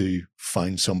need to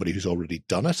find somebody who's already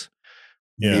done it.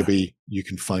 Maybe you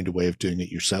can find a way of doing it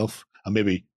yourself, and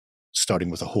maybe starting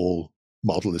with a whole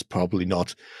model is probably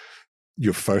not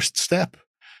your first step.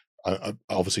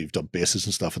 Obviously, you've done bases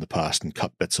and stuff in the past and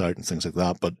cut bits out and things like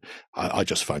that, but I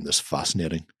just find this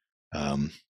fascinating.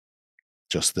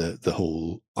 Just the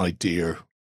whole idea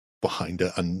behind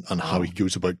it and how he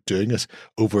goes about doing it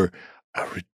over a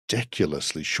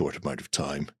ridiculously short amount of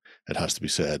time, it has to be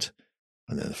said.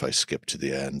 And then if I skip to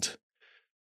the end,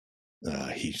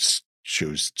 he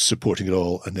shows supporting it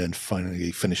all, and then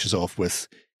finally finishes off with,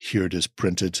 here it is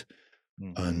printed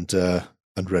and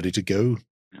ready to go.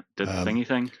 Did the thingy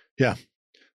thing. Yeah.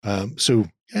 So,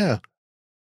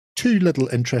 2 little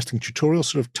interesting tutorials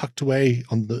sort of tucked away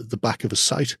on the back of a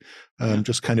site,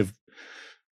 just kind of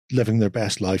living their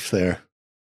best life there.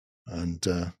 And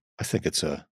I think it's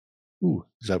is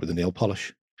that with the nail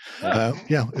polish?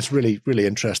 It's really, really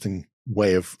interesting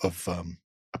way of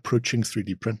approaching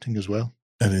 3D printing as well.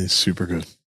 It is super good.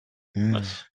 Yeah.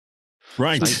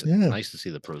 Right. Nice to see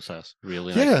the process.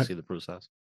 Really nice to see the process.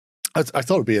 I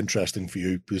thought it'd be interesting for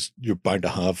you because you're bound to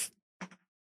have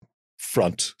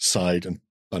front, side,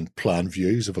 and plan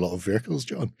views of a lot of vehicles,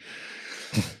 John.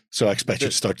 So I expect you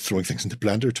to start throwing things into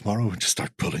Blender tomorrow and just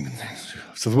start pulling.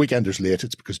 So the weekender's late.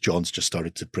 It's because John's just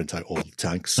started to print out all the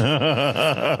tanks.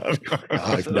 I've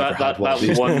never had one of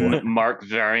these. One Mark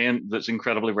variant that's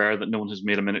incredibly rare that no one has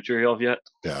made a miniature of yet.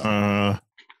 Yeah.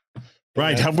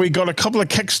 Right. Have we got a couple of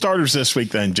Kickstarters this week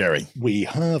then, Jerry? We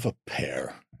have a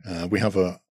pair. We have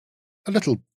a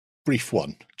little brief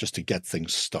one just to get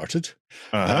things started.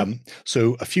 Uh-huh.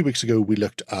 So a few weeks ago, we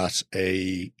looked at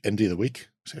a Indie of the Week.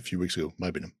 A few weeks ago, might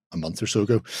have been a month or so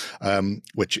ago,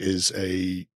 which is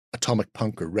a atomic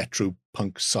punk or retro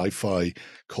punk sci-fi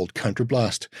called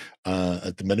Counterblast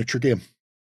at the miniature game.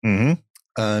 Mm-hmm.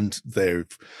 And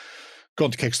they've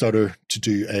gone to Kickstarter to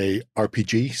do a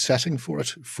RPG setting for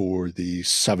it, for the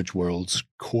Savage Worlds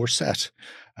core set.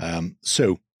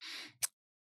 So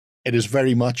it is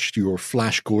very much your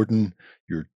Flash Gordon,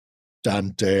 your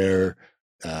Dan Dare,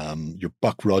 your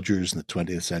Buck Rogers in the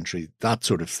 20th century, that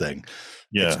sort of thing.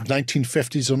 Yeah. It's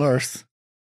 1950s on Earth,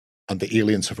 and the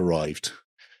aliens have arrived.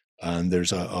 And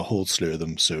there's a whole slew of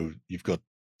them. So you've got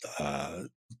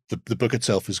the book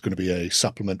itself is going to be a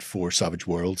supplement for Savage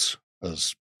Worlds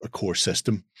as a core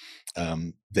system.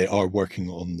 They are working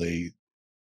on the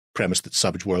premise that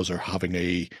Savage Worlds are having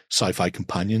a sci-fi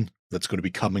companion that's going to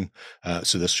be coming.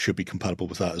 So this should be compatible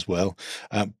with that as well.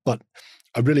 But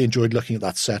I really enjoyed looking at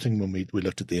that setting when we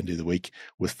looked at the Indie of the Week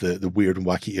with the weird and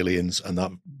wacky aliens and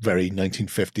that very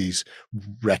 1950s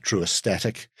retro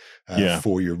aesthetic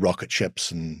for your rocket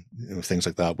ships and things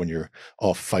like that when you're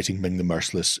off fighting Ming the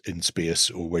Merciless in space,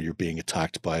 or where you're being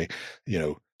attacked by,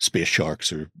 space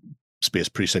sharks or space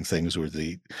precinct things, or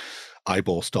the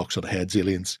eyeball stalks on heads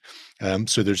aliens.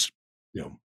 So there's,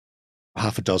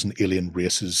 half a dozen alien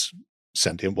races,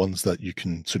 sentient ones that you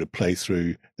can sort of play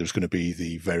through. There's going to be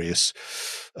the various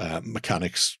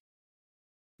mechanics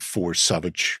for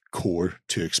Savage Core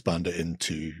to expand it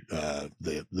into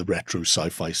the retro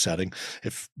sci-fi setting.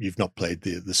 If you've not played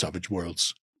the Savage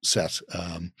Worlds set,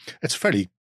 it's a fairly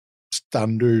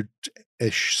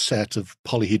standard-ish set of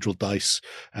polyhedral dice.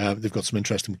 They've got some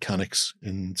interesting mechanics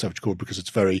in Savage Core because it's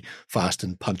very fast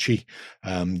and punchy.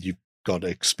 You've got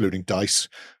exploding dice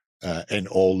in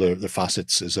all the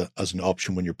facets as an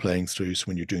option when you're playing through. So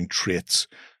when you're doing traits,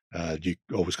 you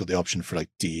always got the option for like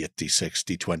D8, D6,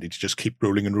 D20 to just keep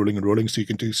rolling and rolling and rolling, so you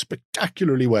can do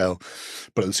spectacularly well.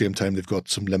 But at the same time, they've got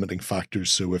some limiting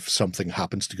factors. So if something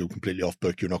happens to go completely off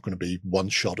book, you're not going to be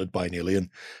one-shotted by an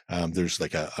alien. There's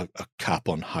like a cap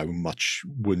on how much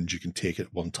wound you can take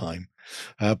at one time.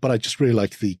 But I just really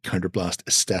like the Counterblast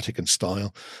aesthetic and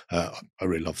style. I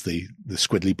really love the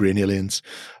squiddly brain aliens.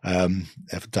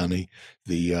 Danny,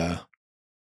 the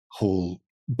whole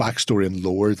backstory and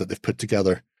lore that they've put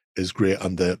together is great,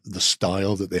 and the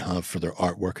style that they have for their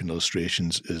artwork and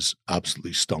illustrations is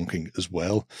absolutely stonking as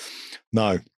well.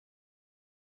 Now,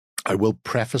 I will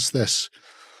preface this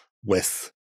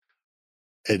with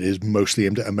it is mostly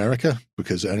aimed at America,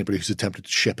 because anybody who's attempted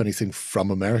to ship anything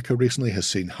from America recently has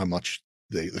seen how much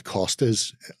the cost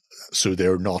is. So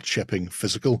they're not shipping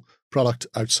physical product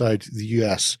outside the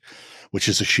US, which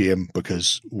is a shame,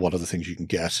 because one of the things you can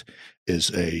get is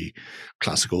a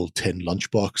classical tin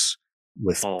lunchbox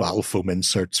with battle foam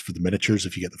inserts for the miniatures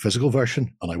if you get the physical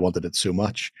version, and I wanted it so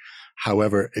much.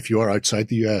 However, if you are outside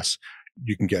the US,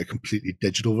 you can get a completely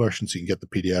digital version, so you can get the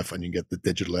PDF and you can get the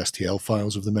digital STL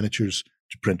files of the miniatures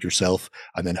to print yourself,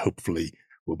 and then hopefully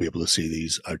we'll be able to see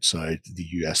these outside the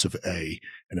US of A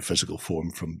in a physical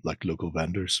form from like local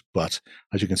vendors. But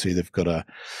as you can see, they've got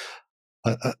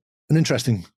an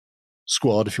interesting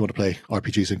squad if you want to play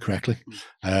RPGs incorrectly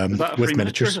with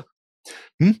miniatures.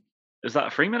 Is that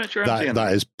a free miniature?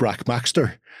 That is Brack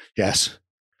Maxter, yes.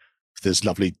 This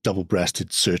lovely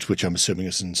double-breasted suit, which I'm assuming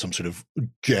is in some sort of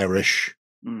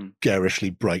garishly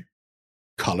bright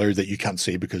color that you can't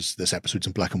see because this episode's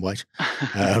in black and white.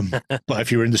 But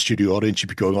if you were in the studio audience, you'd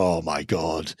be going, "Oh my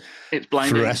god, it's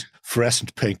blinding!"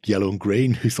 Fluorescent pink, yellow, and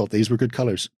green. Who thought these were good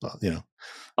colors?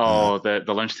 Well, the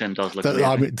lunch tin does look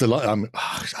amazing.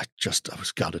 I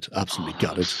was gutted, absolutely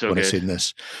gutted when I seen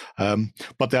this.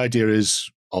 But the idea is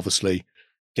obviously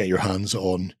get your hands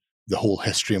on the whole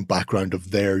history and background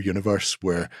of their universe,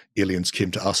 where aliens came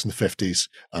to us in the 50s,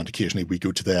 and occasionally we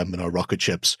go to them in our rocket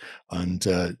ships and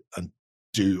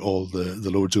do all the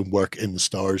Lord's own work in the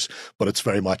stars. But it's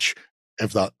very much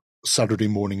of that Saturday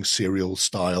morning serial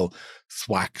style,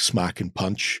 thwack, smack, and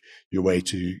punch your way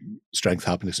to strength,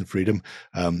 happiness, and freedom.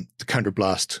 The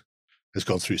Counterblast has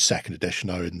gone through second edition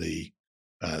now in the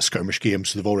skirmish game,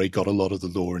 so they've already got a lot of the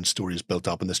lore and stories built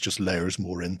up, and this just layers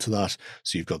more into that.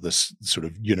 So you've got this sort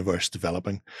of universe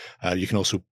developing. You can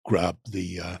also grab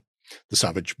the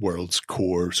Savage Worlds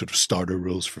core sort of starter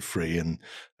rules for free, and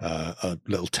a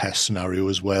little test scenario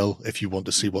as well if you want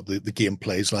to see what the game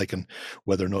plays like and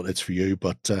whether or not it's for you.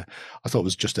 But I thought it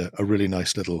was just a really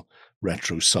nice little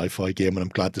retro sci-fi game, and I'm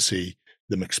glad to see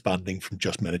them expanding from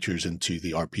just miniatures into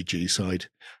the RPG side.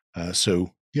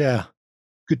 So yeah,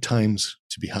 good times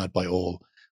to be had by all,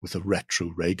 with a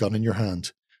retro ray gun in your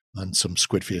hand and some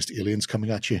squid-faced aliens coming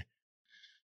at you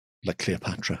like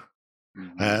Cleopatra.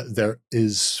 There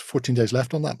is 14 days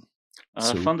left on that.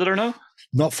 So, funded or no?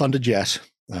 Not funded yet,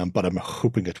 but I'm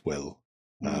hoping it will,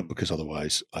 because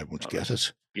otherwise I won't get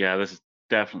it. Yeah, this is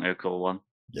definitely a cool one.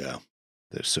 Yeah,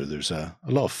 there's a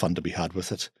lot of fun to be had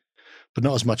with it, but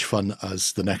not as much fun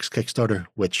as the next Kickstarter,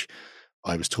 which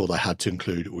I was told I had to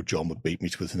include, or John would beat me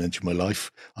to within an inch of my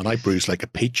life, and I bruised like a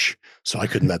peach, so I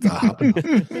couldn't let that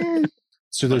happen.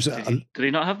 So there's did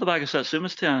he not have the bag of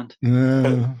Satsumas to hand?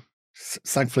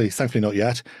 Thankfully not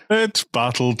yet. It's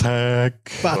Battletech.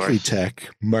 Battletech,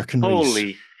 Mercenaries.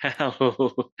 Holy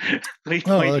hell.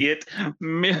 3.8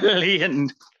 million.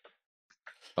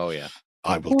 Oh, yeah.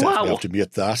 I will definitely have to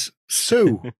mute that.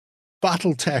 So,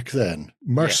 Battletech then,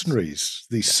 Mercenaries,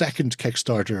 the second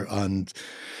Kickstarter, and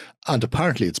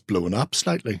apparently it's blown up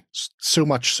slightly. So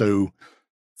much so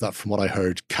that from what I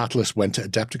heard, Catalyst went to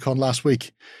Adepticon last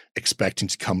week expecting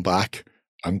to come back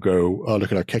and go, oh,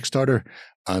 look at our Kickstarter.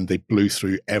 And they blew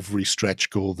through every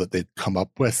stretch goal that they'd come up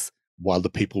with while the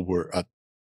people were at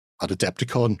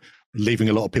Adepticon, leaving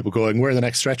a lot of people going, where are the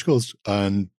next stretch goals?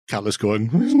 And Catalyst going,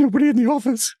 there's nobody in the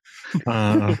office.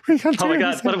 Oh my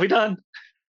God, what have we done?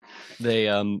 They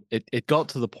it got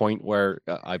to the point where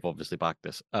I've obviously backed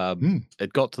this.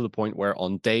 It got to the point where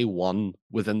on day one,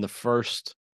 within the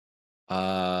first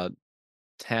 10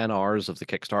 hours of the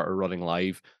Kickstarter running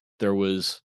live, there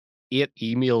was 8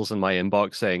 emails in my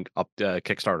inbox saying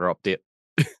Kickstarter update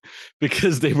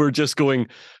because they were just going,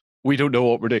 we don't know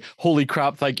what we're doing. Holy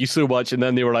crap, thank you so much. And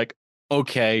then they were like,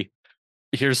 okay,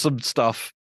 here's some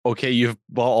stuff. Okay, you've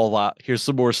bought all that. Here's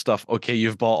some more stuff. Okay,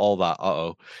 you've bought all that.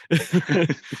 Uh-oh.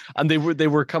 And they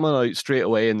were coming out straight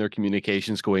away in their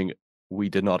communications going, we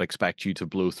did not expect you to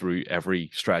blow through every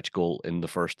stretch goal in the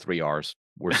first 3 hours.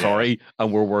 We're sorry,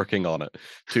 and we're working on it.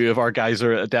 2 of our guys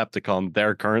are at Adepticon.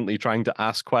 They're currently trying to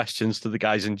ask questions to the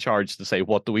guys in charge to say,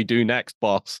 what do we do next,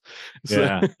 boss? So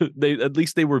at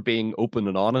least they were being open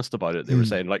and honest about it. They were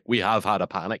saying, like, we have had a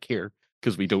panic here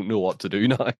because we don't know what to do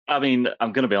now. I mean,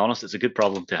 I'm going to be honest, it's a good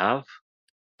problem to have.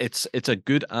 It's a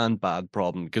good and bad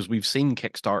problem because we've seen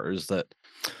Kickstarters that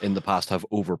in the past have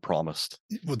overpromised.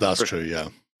 Well, that's true, yeah.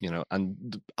 You know,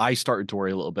 and I started to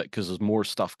worry a little bit because as more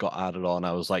stuff got added on,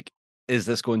 I was like, is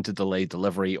this going to delay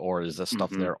delivery or is this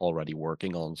stuff they're already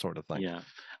working on, sort of thing? Yeah.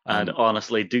 And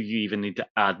honestly, do you even need to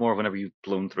add more whenever you've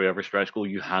blown through every stretch goal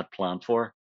you had planned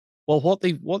for? Well, what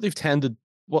they've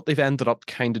ended up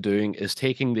kind of doing is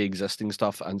taking the existing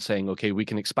stuff and saying, okay, we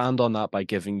can expand on that by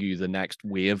giving you the next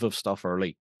wave of stuff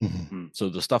early. So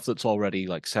the stuff that's already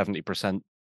like 70%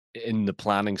 in the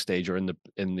planning stage or in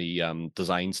the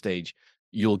design stage,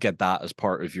 you'll get that as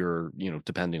part of your, you know,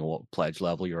 depending on what pledge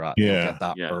level you're at, you'll get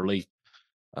that early.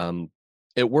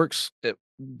 It works.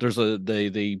 There's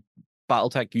the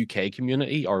Battletech UK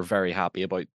community are very happy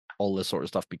about all this sort of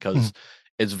stuff because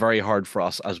it's very hard for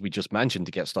us, as we just mentioned,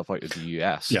 to get stuff out of the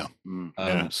US.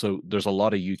 So there's a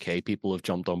lot of UK people have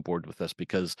jumped on board with this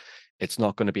because it's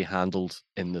not going to be handled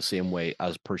in the same way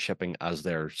as per shipping as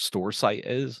their store site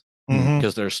is,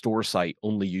 because their store site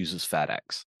only uses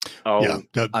FedEx.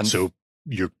 And so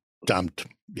you're damned.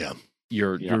 Yeah,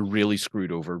 you're really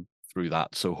screwed over through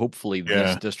that. So hopefully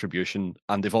this distribution,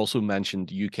 and they've also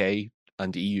mentioned UK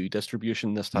and EU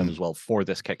distribution this time as well for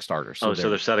this Kickstarter. So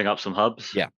they're setting up some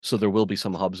hubs? Yeah, so there will be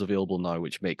some hubs available now,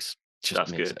 which makes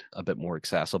it a bit more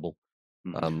accessible.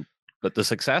 But the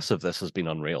success of this has been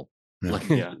unreal.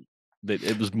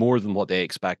 It was more than what they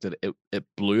expected. It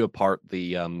blew apart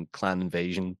the Clan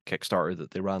Invasion Kickstarter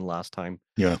that they ran last time.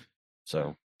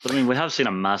 So, but I mean, we have seen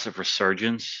a massive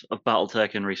resurgence of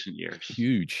Battletech in recent years.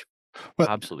 Huge. Well,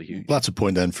 absolutely huge. That's a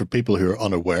point then for people who are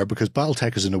unaware, because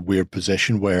Battletech is in a weird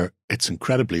position where it's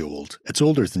incredibly old. It's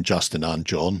older than Justin and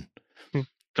John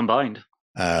combined.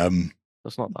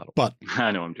 That's not that old. But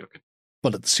I know, I'm joking.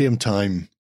 But at the same time,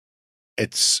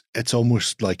 it's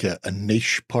almost like a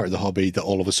niche part of the hobby that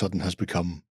all of a sudden has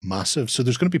become massive. So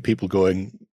there's going to be people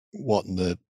going, what in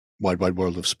the wide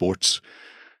world of sports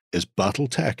is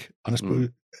Battletech? And I suppose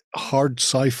hard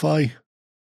sci-fi.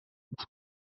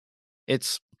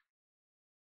 It's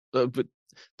but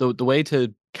the way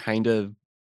to kind of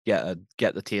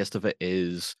get the taste of it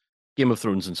is Game of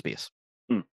Thrones in space.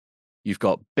 You've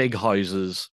got big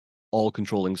houses all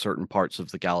controlling certain parts of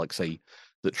the galaxy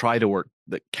that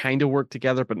kind of work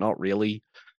together, but not really.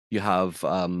 You have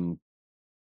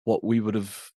what you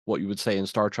would say in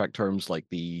Star Trek terms, like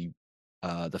the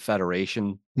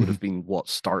Federation would have been what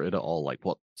started it all, like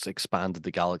what's expanded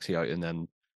the galaxy out, and then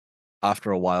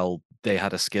after a while they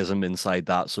had a schism inside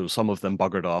that, so some of them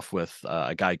buggered off with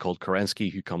a guy called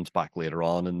Kerensky, who comes back later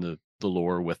on in the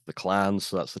lore with the clans,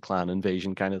 so that's the clan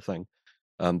invasion kind of thing.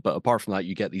 But apart from that,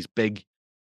 you get these big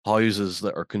houses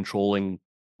that are controlling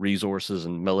resources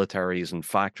and militaries and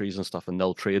factories and stuff, and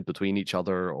they'll trade between each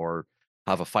other or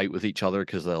have a fight with each other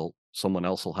because someone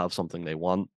else will have something they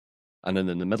want. And then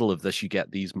in the middle of this, you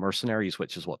get these mercenaries,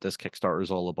 which is what this Kickstarter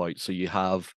is all about. So you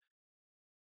have,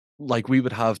 like we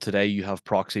would have today, you have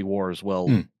proxy wars.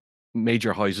 Well,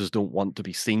 major houses don't want to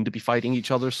be seen to be fighting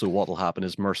each other. So what will happen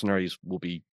is mercenaries will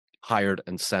be hired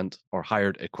and sent, or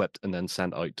hired, equipped, and then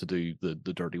sent out to do the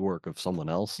dirty work of someone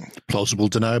else. Plausible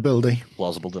deniability.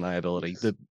 Plausible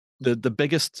deniability. The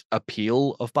biggest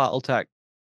appeal of Battletech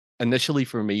initially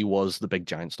for me was the big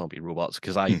giant stompy robots,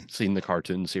 because I'd seen the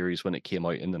cartoon series when it came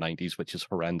out in the 90s, which is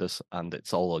horrendous, and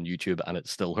it's all on YouTube, and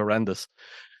it's still horrendous.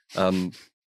 But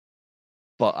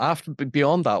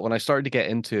beyond that, when I started to get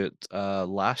into it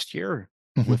last year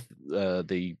with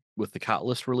the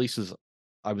Catalyst releases,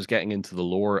 I was getting into the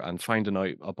lore and finding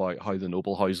out about how the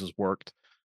noble houses worked,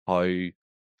 how the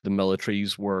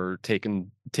militaries were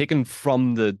taken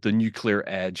from the nuclear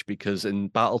edge, because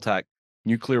in Battletech,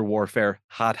 nuclear warfare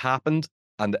had happened,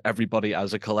 and everybody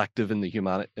as a collective in the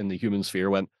human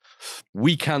sphere went,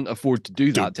 we can't afford to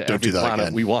do that to every planet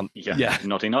again. We want. Yeah.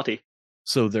 Naughty.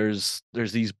 So there's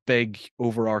these big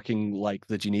overarching, like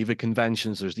the Geneva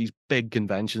Conventions, there's these big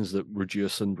conventions that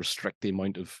reduce and restrict the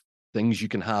amount of things you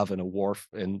can have in a war,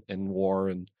 in war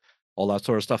and all that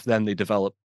sort of stuff. Then they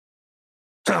develop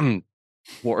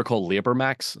what are called labor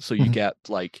mechs. So you get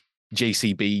like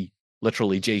JCB,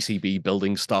 literally JCB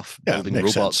building stuff, building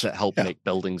robots that help make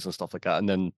buildings and stuff like that. And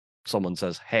then someone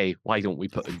says, hey, why don't we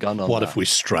put a gun on What if we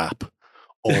strap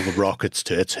all the rockets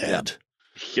to its head?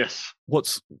 Yes.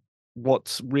 What's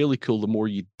really cool, the more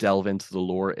you delve into the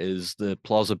lore, is the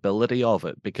plausibility of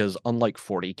it, because unlike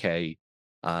 40K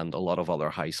and a lot of other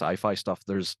high sci-fi stuff,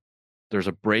 there's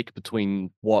a break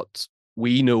between what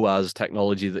we know as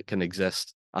technology that can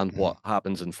exist and what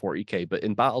happens in 40K. But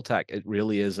in Battletech, it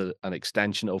really is an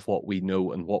extension of what we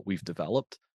know and what we've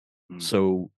developed.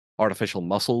 So artificial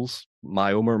muscles,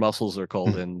 myomer muscles are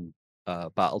called in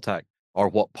Battletech, are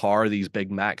what power these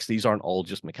big mechs. These aren't all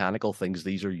just mechanical things.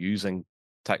 These are using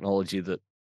technology that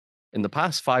in the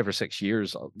past 5 or 6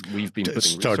 years we've been putting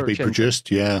start to be into.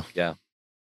 produced. Yeah.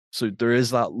 So there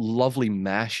is that lovely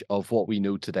mesh of what we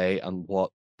know today and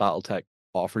what Battletech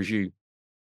offers you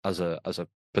as a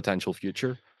potential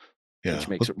future, which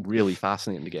makes it really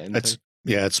fascinating to get into.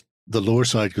 It's the lore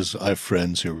side, because I have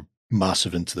friends who are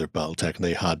massive into their Battletech,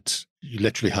 and you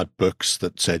literally had books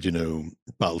that said,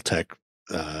 Battletech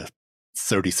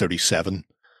 3037.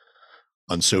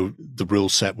 And so the rule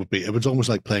set would be, it was almost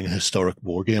like playing a historic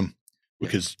war game,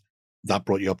 because that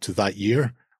brought you up to that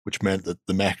year, which meant that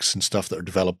the mechs and stuff that are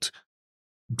developed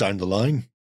down the line,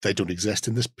 they don't exist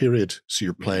in this period. So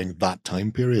you're playing that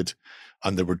time period.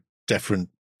 And there were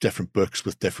different books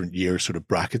with different year sort of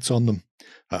brackets on them.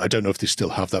 I don't know if they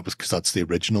still have that, because that's the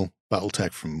original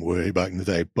Battletech from way back in the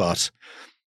day. But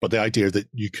the idea that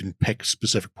you can pick a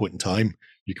specific point in time,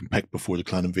 you can pick before the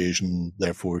clan invasion,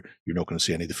 therefore you're not going to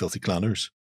see any of the filthy clanners.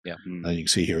 Yeah. And you can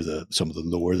see here some of the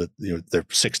lore that, they're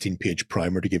 16-page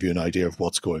primer to give you an idea of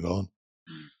what's going on.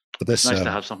 But this nice to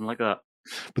have something like that.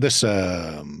 But this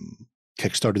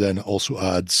Kickstarter then also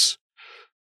adds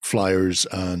flyers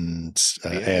and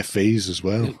AFVs as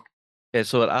well. Yeah,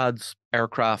 so it adds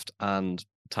aircraft and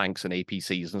tanks and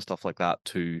APCs and stuff like that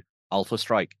to Alpha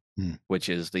Strike, which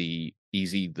is the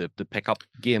pickup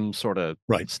game sort of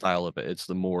style of it. It's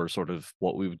the more sort of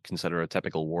what we would consider a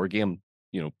typical war game.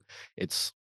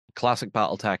 It's classic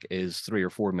Battletech is 3 or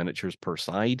 4 miniatures per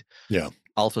side. Yeah.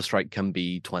 Alpha Strike can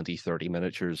be 20, 30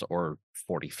 miniatures or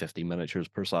 40, 50 miniatures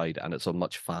per side, and it's a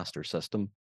much faster system.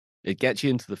 It gets you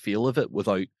into the feel of it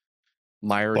without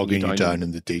bogging you down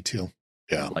in the detail.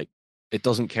 Yeah. Like, it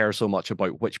doesn't care so much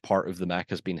about which part of the mech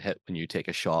has been hit when you take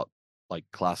a shot, like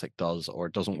Classic does, or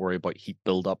it doesn't worry about heat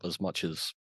buildup as much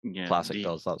as Classic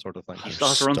does, that sort of thing. You still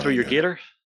have to run through your gator?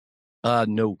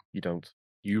 No, you don't.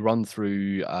 You run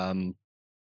through,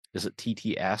 is it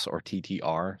TTS or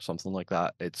TTR, something like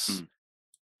that. It's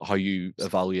how you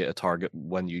evaluate a target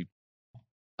when you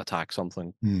attack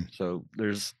something. So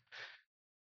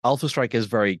Alpha Strike is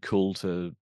very cool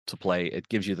to play. It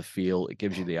gives you the feel, it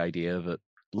gives you the idea of it,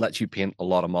 lets you paint a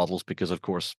lot of models, because of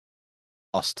course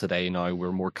us today now,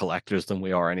 we're more collectors than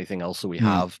we are anything else, so we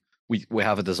have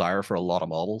a desire for a lot of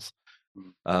models.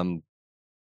 And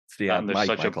there's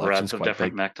such a breadth of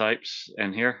different mech types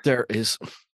in here. There is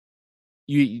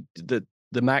the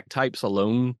mech types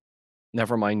alone,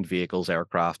 never mind vehicles,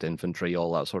 aircraft, infantry,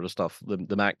 all that sort of stuff.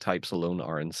 The mech types alone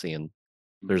are insane.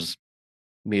 There's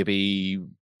maybe,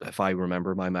 if I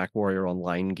remember my Mech Warrior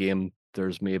Online game,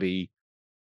 there's maybe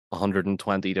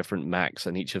 120 different mechs,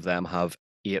 and each of them have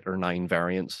 8 or 9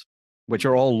 variants, which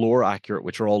are all lore accurate,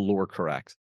 which are all lore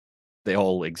correct. they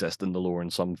all exist in the lore in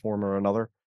some form or another.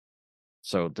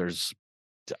 So there's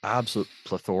an absolute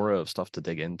plethora of stuff to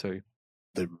dig into.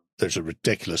 There's a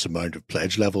ridiculous amount of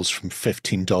pledge levels from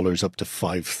 $15 up to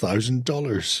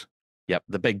 $5,000. Yep,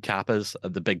 the big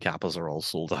kappas are all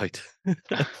sold out.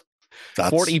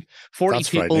 40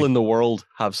 people in the world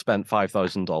have spent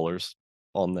 $5,000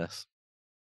 on this.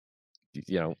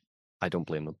 I don't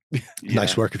blame them.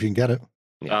 Nice work if you can get it.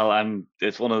 Yeah. Well,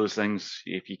 it's one of those things,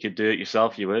 if you could do it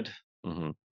yourself, you would.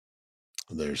 Mm-hmm.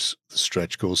 There's the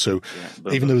stretch goal. So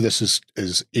even though this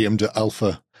is aimed at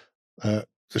alpha,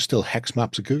 there's still hex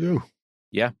maps a go.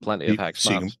 Yeah, plenty of hex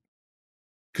maps.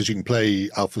 Because you can play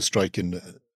Alpha Strike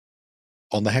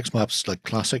on the hex maps like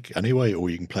classic anyway, or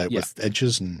you can play it with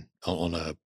edges and on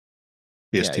a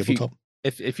base tabletop.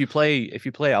 If you play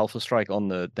Alpha Strike on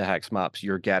the hex maps,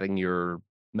 you're getting your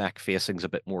mech facings a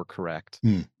bit more correct.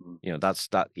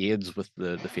 That aids with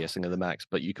the facing of the mechs,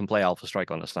 but you can play Alpha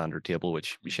Strike on a standard table,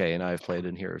 which Shay and I have played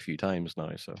in here a few times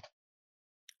now. So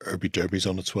Irby Derby's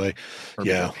on its way.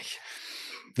 Derby.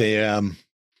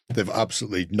 They've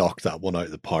absolutely knocked that one out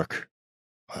of the park.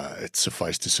 It's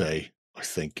suffice to say, I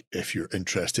think if you're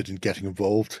interested in getting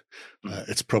involved,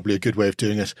 it's probably a good way of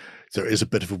doing it. There is a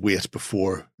bit of a wait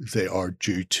before they are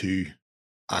due to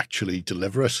actually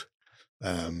deliver it.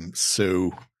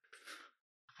 So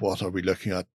what are we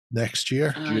looking at next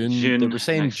year? June. They were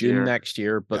saying June next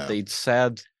year, but they'd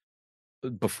said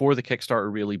before the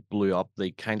Kickstarter really blew up,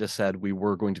 they kind of said we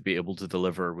were going to be able to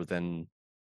deliver within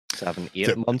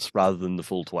 7-8 months rather than the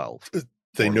full 12.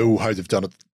 They know how they've done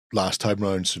it last time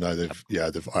round, so now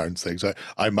they've ironed things out.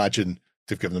 I imagine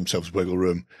they've given themselves wiggle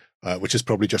room, which is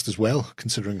probably just as well,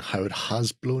 considering how it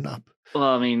has blown up. Well,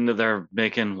 I mean, they're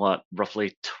making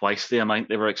roughly twice the amount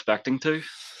they were expecting to.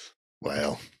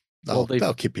 Well,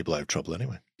 that'll keep people out of trouble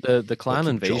anyway. The Clan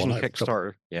Invasion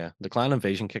Kickstarter, the Clan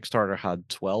Invasion Kickstarter had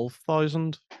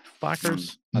 12,000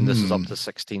 backers, and this is up to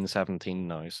 16, 17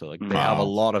 now. So they have a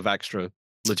lot of extra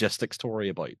logistics to worry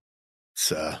about.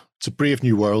 It's a brave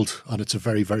new world, and it's a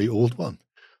very, very old one.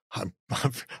 I'm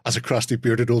as a crusty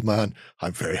bearded old man,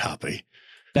 I'm very happy.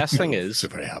 Best thing is,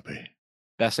 very happy.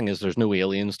 Best thing is, there's no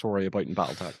aliens to worry about in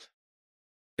Battletech.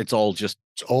 It's all just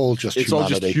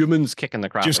humans kicking the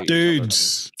crap. Just out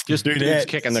dudes, just dudes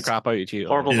kicking the crap out of you.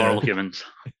 Horrible normal humans.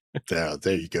 There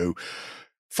you go.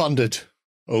 Funded.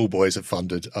 Oh, boys, it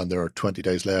funded, and there are 20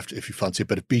 days left. If you fancy a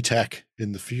bit of B-Tech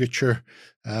in the future,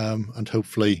 and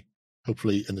hopefully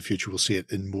in the future we'll see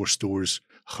it in more stores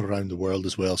around the world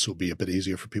as well, so it'll be a bit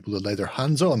easier for people to lay their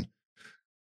hands on.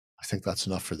 I think that's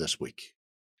enough for this week.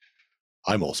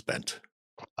 I'm all spent.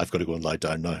 I've got to go and lie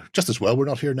down now. Just as well we're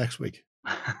not here next week.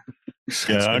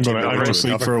 I'm going to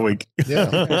sleep for a week.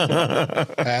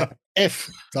 Yeah.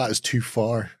 If that is too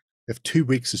far, if 2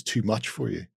 weeks is too much for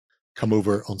you, come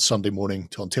over on Sunday morning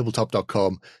to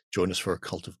ontabletop.com. Join us for a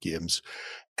Cult of Games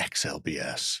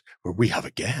XLBS, where we have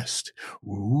a guest.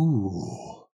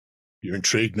 Ooh. You're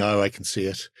intrigued now, I can see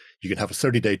it. You can have a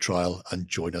 30-day trial and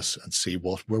join us and see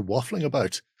what we're waffling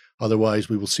about. Otherwise,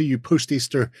 we will see you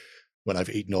post-Easter when I've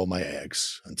eaten all my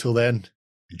eggs. Until then,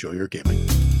 enjoy your gaming.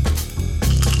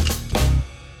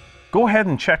 Go ahead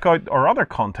and check out our other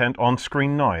content on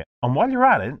screen now. And while you're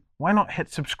at it, why not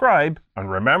hit subscribe and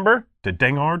remember to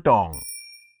ding our dong.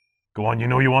 Go on, you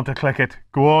know you want to click it.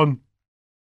 Go on.